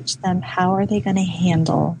to teach them how are they going to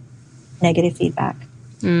handle negative feedback.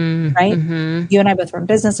 Right? You and I both run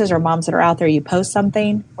businesses, or moms that are out there, you post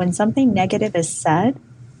something. When something negative is said,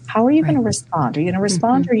 how are you going to respond? Are you going to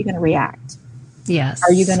respond or are you going to react? Yes.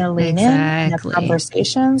 Are you going to lean in have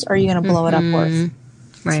conversations, or are you going to blow it up worse?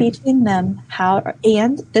 Right. Teaching them how,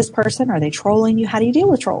 and this person, are they trolling you? How do you deal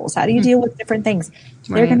with trolls? How do you deal with different things?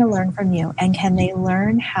 They're going to learn from you. And can they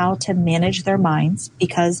learn how to manage their minds?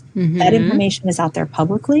 Because that information is out there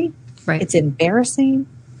publicly. Right. It's embarrassing.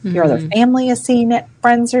 Your other family is seeing it.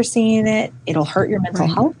 Friends are seeing it. It'll hurt your mental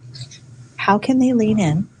health. How can they lean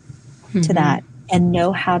in to that and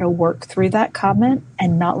know how to work through that comment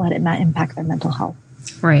and not let it impact their mental health?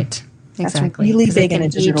 Right. Exactly. That's really big in a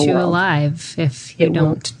digital world. It can eat you alive if you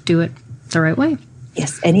don't do it the right way.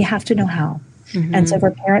 Yes, and you have to know how. And so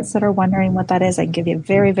for parents that are wondering what that is, I can give you a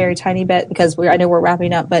very, very tiny bit, because I know we're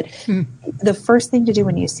wrapping up, but the first thing to do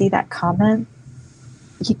when you see that comment,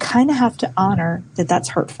 you kind of have to honor that that's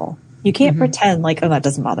hurtful. You can't pretend like, oh, that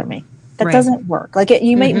doesn't bother me. That doesn't work. Like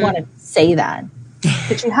you might want to say that,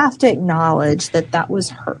 but you have to acknowledge that that was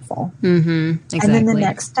hurtful. Exactly. And then the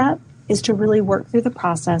next step is to really work through the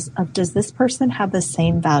process of, does this person have the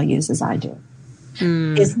same values as I do?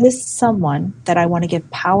 Is this someone that I want to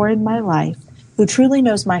give power in my life, who truly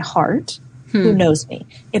knows my heart, who knows me?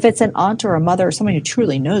 If it's an aunt or a mother or someone who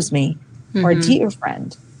truly knows me, or a dear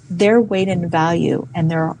friend, their weight and value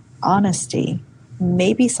and their honesty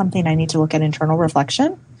may be something I need to look at internal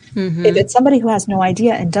reflection. If it's somebody who has no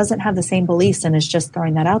idea and doesn't have the same beliefs and is just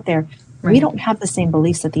throwing that out there, we don't have the same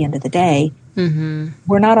beliefs at the end of the day.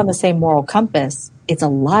 We're not on the same moral compass. It's a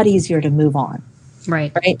lot easier to move on.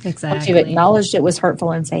 Right? Exactly. Once you've acknowledged it was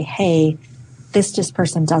hurtful and say, hey, this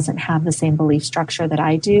person doesn't have the same belief structure that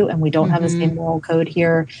I do, and we don't have the same moral code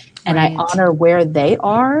here, and I honor where they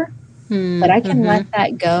are, but I can let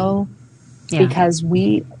that go because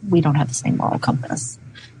we don't have the same moral compass.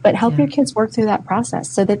 But help your kids work through that process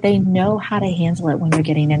so that they know how to handle it when you're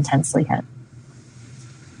getting intensely hit.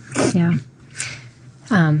 Yeah.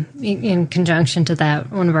 In conjunction to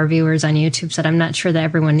that, one of our viewers on YouTube said, I'm not sure that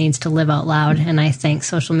everyone needs to live out loud. And I think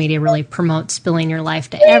social media really promotes spilling your life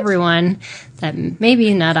to everyone that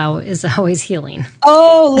maybe not is always healing.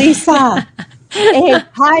 Oh, Lisa. Hey,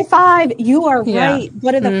 high five. You are right.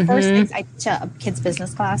 One of the first things I teach a kids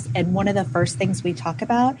business class, and one of the first things we talk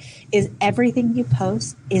about is everything you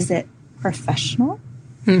post, is it professional?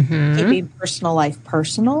 Keeping personal life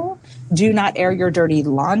personal. Do not air your dirty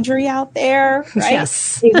laundry out there, right?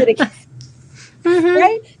 Yes. Is it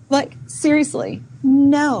right? Like, seriously,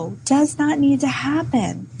 no, does not need to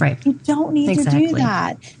happen. Right. You don't need to do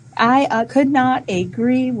that. I could not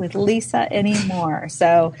agree with Lisa anymore.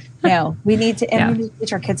 So, no, we need to, and we need to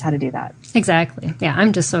teach our kids how to do that. Exactly. Yeah,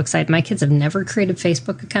 I'm just so excited. My kids have never created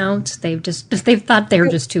Facebook accounts. They've thought they were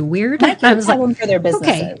just too weird. My kids have them for their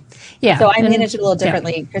businesses. Okay. Yeah. So I manage it a little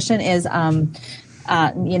differently. Yeah. Christian is,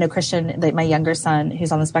 Christian, my younger son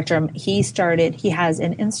who's on the spectrum, he has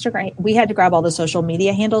an Instagram. We had to grab all the social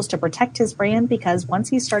media handles to protect his brand, because once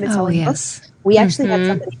he started selling books, we actually had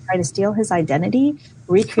somebody try to steal his identity,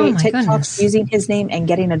 recreate TikToks using his name, and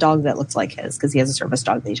getting a dog that looks like his, because he has a service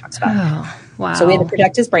dog that he talks about. Oh, wow. So we had to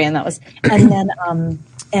protect his brand. That was,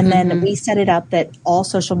 and then we set it up that all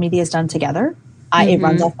social media is done together. It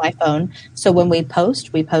runs off my phone. So when we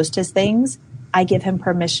post his things. I give him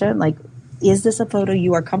permission, like, is this a photo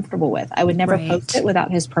you are comfortable with? I would never post it without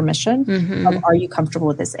his permission. Are you comfortable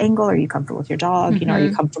with this angle? Are you comfortable with your dog? Are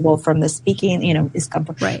you comfortable from the speaking? Is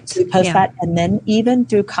comfortable. Right. So we post that. And then even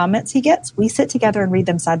through comments he gets, we sit together and read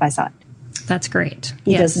them side by side. That's great.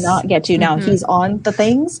 He does not get to. Now, he's on the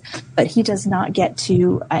things, but he does not get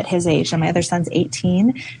to at his age. And my other son's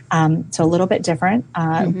 18, so a little bit different.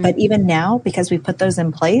 But even now, because we put those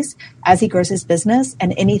in place, as he grows his business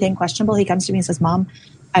and anything questionable, he comes to me and says, Mom,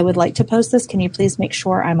 I would like to post this. Can you please make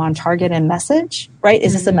sure I'm on target and message? Right?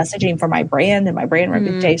 Is this a messaging for my brand and my brand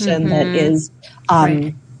reputation that is,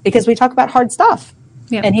 because we talk about hard stuff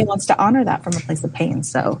and he wants to honor that from a place of pain.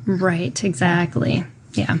 So, right. Exactly.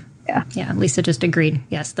 Yeah. Yeah. Lisa just agreed.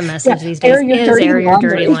 Yes. The message these days air your is dirty air your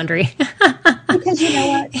dirty laundry. laundry. Because you know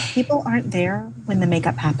what? People aren't there when the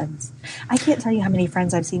makeup happens. I can't tell you how many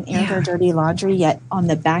friends I've seen air their dirty laundry, yet on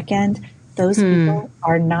the back end, those people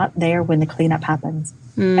are not there when the cleanup happens.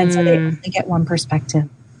 And so they only get one perspective.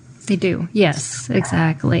 They do. Yes,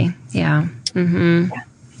 exactly. Yeah. Mm-hmm.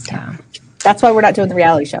 Yeah. That's why we're not doing the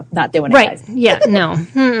reality show. Not doing it, Right. guys. Yeah. No.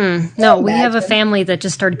 No, we have a family that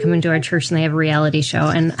just started coming to our church and they have a reality show.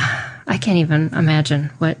 And I can't even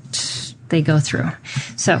imagine what they go through.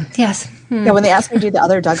 So, yes. Yeah, when they ask me to do the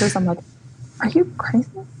other Duggars, I'm like, are you crazy?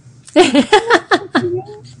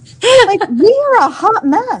 Like, we are a hot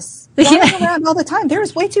mess running around all the time.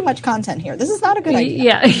 There's way too much content here. This is not a good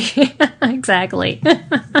idea. Yeah, exactly.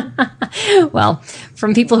 Well,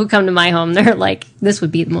 from people who come to my home, they're like, "This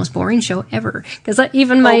would be the most boring show ever." Because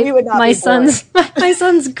even my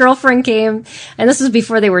son's girlfriend came, and this was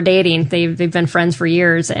before they were dating. They've been friends for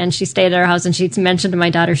years, and she stayed at our house, and she mentioned to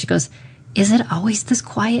my daughter, she goes, "Is it always this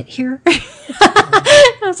quiet here?"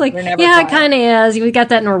 I was like, yeah, quiet. It kind of is. We got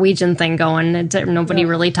that Norwegian thing going. Nobody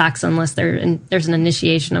really talks unless there's an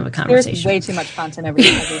initiation of a conversation. There's way too much content every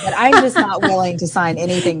day, but I'm just not willing to sign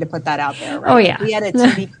anything to put that out there. Right? Oh, yeah. We had a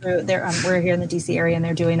TV crew. We're here in the D.C. area, and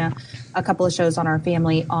they're doing a couple of shows on our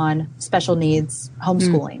family on special needs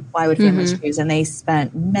homeschooling. Why would families choose? And they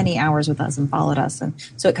spent many hours with us and followed us. And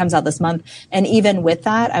so it comes out this month. And even with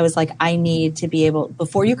that, I was like, I need to be able,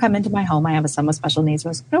 before you come into my home, I have a son with special needs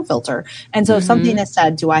with no filter. And so if something is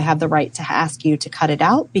said, do I have the right to ask you to cut it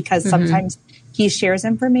out? Because sometimes he shares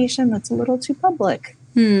information that's a little too public.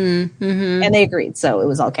 And they agreed. So it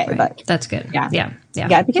was okay. Right. But that's good. Yeah. You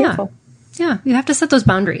got to be careful. Yeah, you have to set those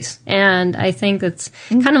boundaries. And I think that's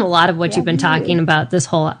kind of a lot of what you've been talking about this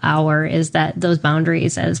whole hour is that those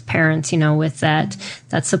boundaries as parents, with that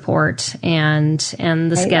support and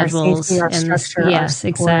the schedules. Our safety, our structure, yes,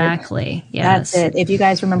 exactly. Yes. That's it. If you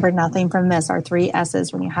guys remember nothing from this, our 3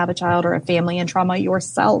 S's, when you have a child or a family in trauma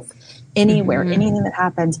yourself, anywhere, anything that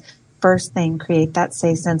happens, first thing, create that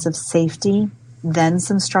safe sense of safety, then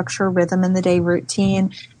some structure, rhythm in the day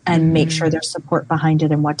routine, and make sure there's support behind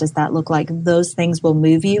it. And what does that look like? Those things will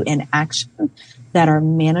move you in action that are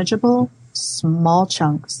manageable, small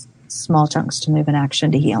chunks to move in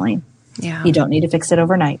action to healing. Yeah. You don't need to fix it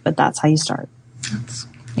overnight, but that's how you start.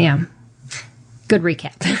 Good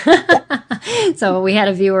recap. So we had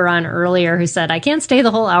a viewer on earlier who said, I can't stay the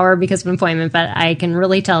whole hour because of an appointment, but I can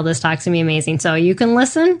really tell this talk's going to be amazing. So you can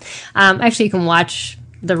listen. Actually, you can watch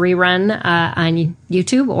the rerun on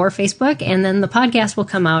YouTube or Facebook, and then the podcast will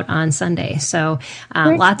come out on Sunday. So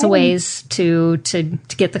lots of ways to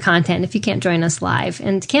get the content if you can't join us live.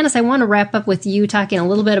 And Candace, I want to wrap up with you talking a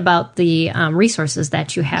little bit about the resources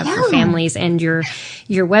that you have for families and your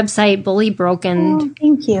website, Bully Broken.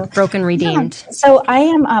 Thank you. Broken Redeemed. Yeah. So I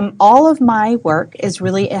am all of my work is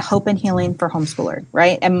really a hope and healing for homeschoolers,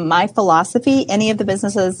 right? And my philosophy, any of the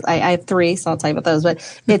businesses, I have 3, so I'll tell you about those,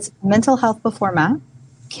 but it's mental health before math,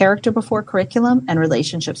 character before curriculum, and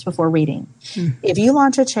relationships before reading. If you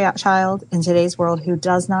launch a child in today's world who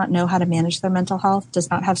does not know how to manage their mental health, does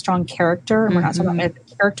not have strong character, and we're not talking about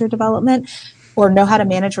character development, or know how to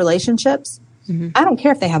manage relationships, I don't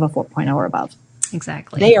care if they have a 4.0 or above.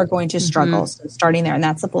 Exactly. They are going to struggle. So starting there, and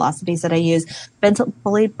that's the philosophies that I use.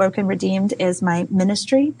 Bully Broken Redeemed is my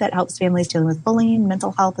ministry that helps families dealing with bullying,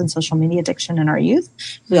 mental health, and social media addiction in our youth.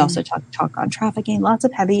 We also talk on trafficking, lots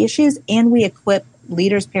of heavy issues, and we equip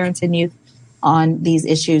leaders, parents, and youth on these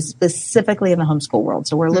issues, specifically in the homeschool world.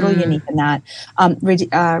 So we're a little unique in that.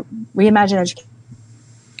 Reimagine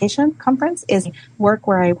Education Conference is work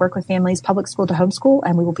where I work with families, public school to homeschool,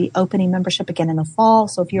 and we will be opening membership again in the fall.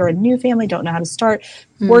 So if you're a new family, don't know how to start,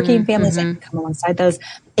 working families, I can come alongside those.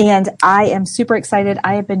 And I am super excited.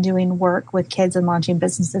 I have been doing work with kids and launching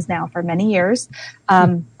businesses now for many years.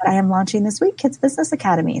 But I am launching this week Kids Business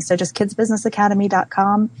Academy. So just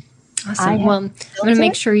kidsbusinessacademy.com. Awesome. Well, I'm going to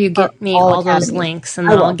make sure you get me all those links, and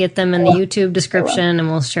then I'll get them in the YouTube description, and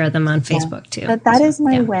we'll share them on Facebook too. But that is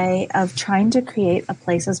my way of trying to create a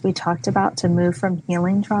place, as we talked about, to move from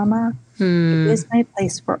healing trauma. It is my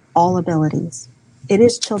place for all abilities. It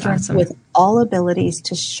is children with all abilities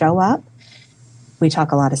to show up. We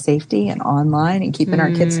talk a lot of safety and online and keeping our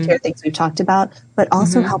kids secure, things we've talked about, but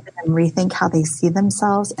also helping them rethink how they see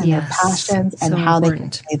themselves and their passions and how they can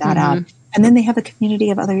play that out. And then they have a community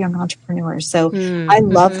of other young entrepreneurs. So I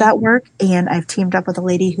love that work. And I've teamed up with a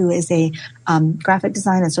lady who is a graphic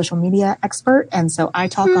design and social media expert. And so I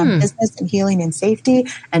talk on business and healing and safety.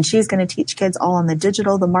 And she's going to teach kids all on the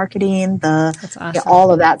digital, the marketing,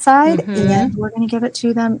 all of that side. And we're going to give it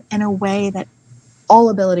to them in a way that all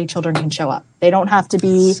ability children can show up. They don't have to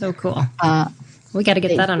be so cool. We got to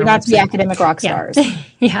get that on our not website. to be academic rock stars.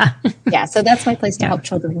 Yeah. Yeah. So that's my place to help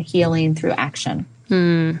children healing through action.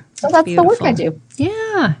 So that's beautiful. the work I do.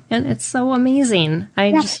 Yeah. And it's so amazing.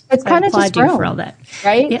 It's kind of just you grown, for all that.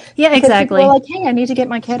 right? Yeah, exactly. People are like, hey, I need to get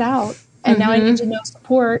my kid out. And now I need to know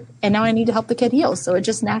support. And now I need to help the kid heal. So it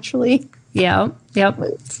just naturally. Yep.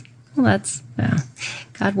 Well, that's,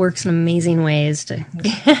 God works in amazing ways to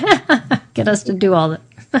get us to do all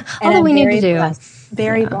that we need to do.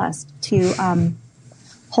 Very blessed to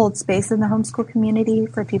hold space in the homeschool community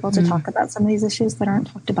for people to talk about some of these issues that aren't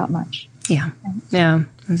talked about much. Yeah.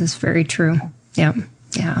 This is very true. Yeah.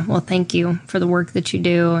 Well, thank you for the work that you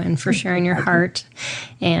do and for sharing your heart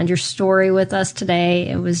and your story with us today.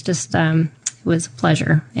 It was just, it was a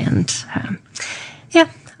pleasure. And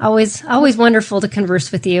always wonderful to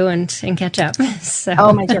converse with you and catch up. So.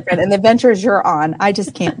 Oh, my dear friend. And the ventures you're on, I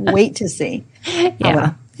just can't wait to see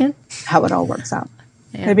how it all works out.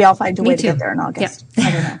 Yeah. Maybe I'll find a way to get there in August. Yeah.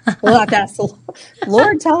 I don't know. We'll have to ask the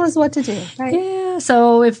Lord, tell us what to do. Right? Yeah.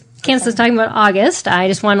 So if Candace is talking about August, I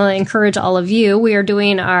just want to encourage all of you. We are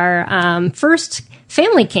doing our first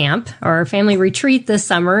family camp or family retreat this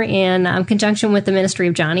summer in conjunction with the Ministry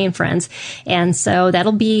of Johnny and Friends. And so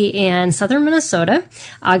that'll be in southern Minnesota,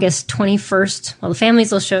 August 21st. Well, the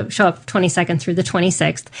families will show up 22nd through the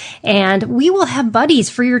 26th. And we will have buddies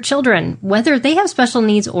for your children, whether they have special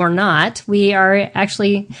needs or not. We are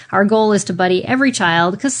actually, our goal is to buddy every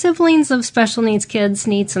child because siblings of special needs kids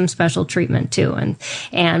need some special treatment too.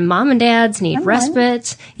 And mom and dads need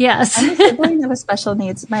respite. Yes. I'm a sibling of a special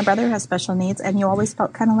needs. My brother has special needs, and you always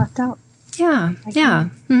felt kind of left out. Yeah.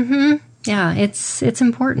 Yeah, it's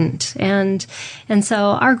important. And so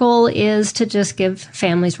our goal is to just give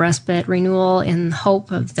families respite, renewal in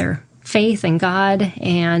hope of their faith in God,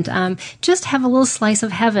 and just have a little slice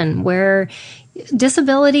of heaven where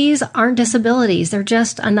disabilities aren't disabilities. They're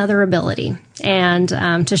just another ability, and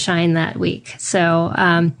to shine that week.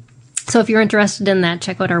 So if you're interested in that,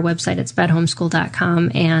 check out our website at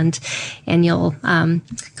spedhomeschool.com, and you'll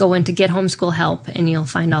go into Get Homeschool Help, and you'll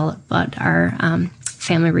find all about our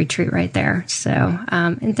family retreat right there. So,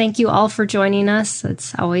 and thank you all for joining us.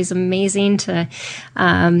 It's always amazing to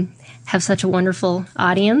have such a wonderful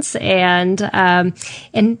audience. And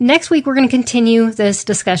next week, we're going to continue this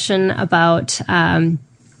discussion about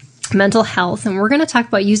mental health, and we're going to talk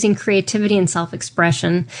about using creativity and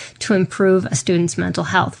self-expression to improve a student's mental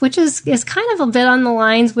health, which is kind of a bit on the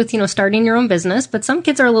lines with, starting your own business, but some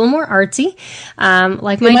kids are a little more artsy,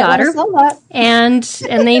 like my daughter, and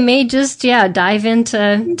they may just, dive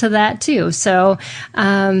into that too. So,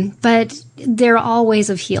 but there are all ways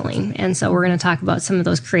of healing. And so we're going to talk about some of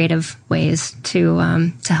those creative ways to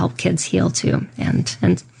help kids heal too.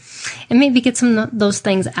 And maybe get some of those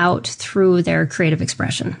things out through their creative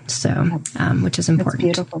expression. So, which is important.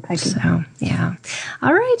 That's beautiful, Peggy. So, yeah.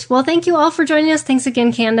 All right. Well, thank you all for joining us. Thanks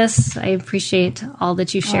again, Candace. I appreciate all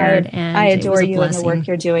that you shared. And I adore you and the work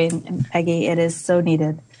you're doing, and Peggy. It is so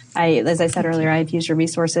needed. As I said earlier, I've used your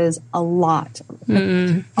resources a lot.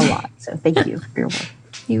 A lot. So thank you for your work.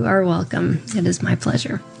 You are welcome. It is my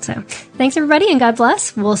pleasure. So thanks, everybody, and God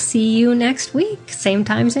bless. We'll see you next week. Same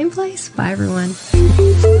time, same place. Bye, everyone.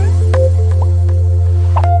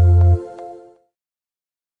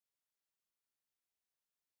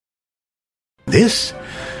 This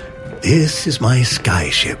is my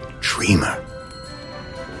skyship, Dreamer.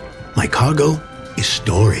 My cargo is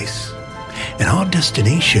stories, and our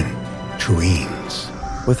destination, dreams.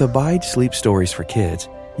 With Abide Sleep Stories for Kids,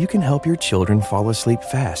 you can help your children fall asleep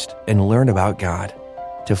fast and learn about God.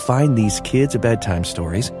 To find these kids' bedtime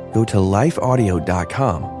stories, go to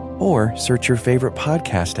lifeaudio.com or search your favorite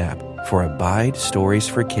podcast app for Abide Stories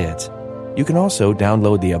for Kids. You can also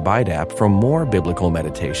download the Abide app for more biblical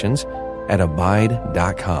meditations at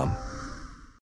abide.com.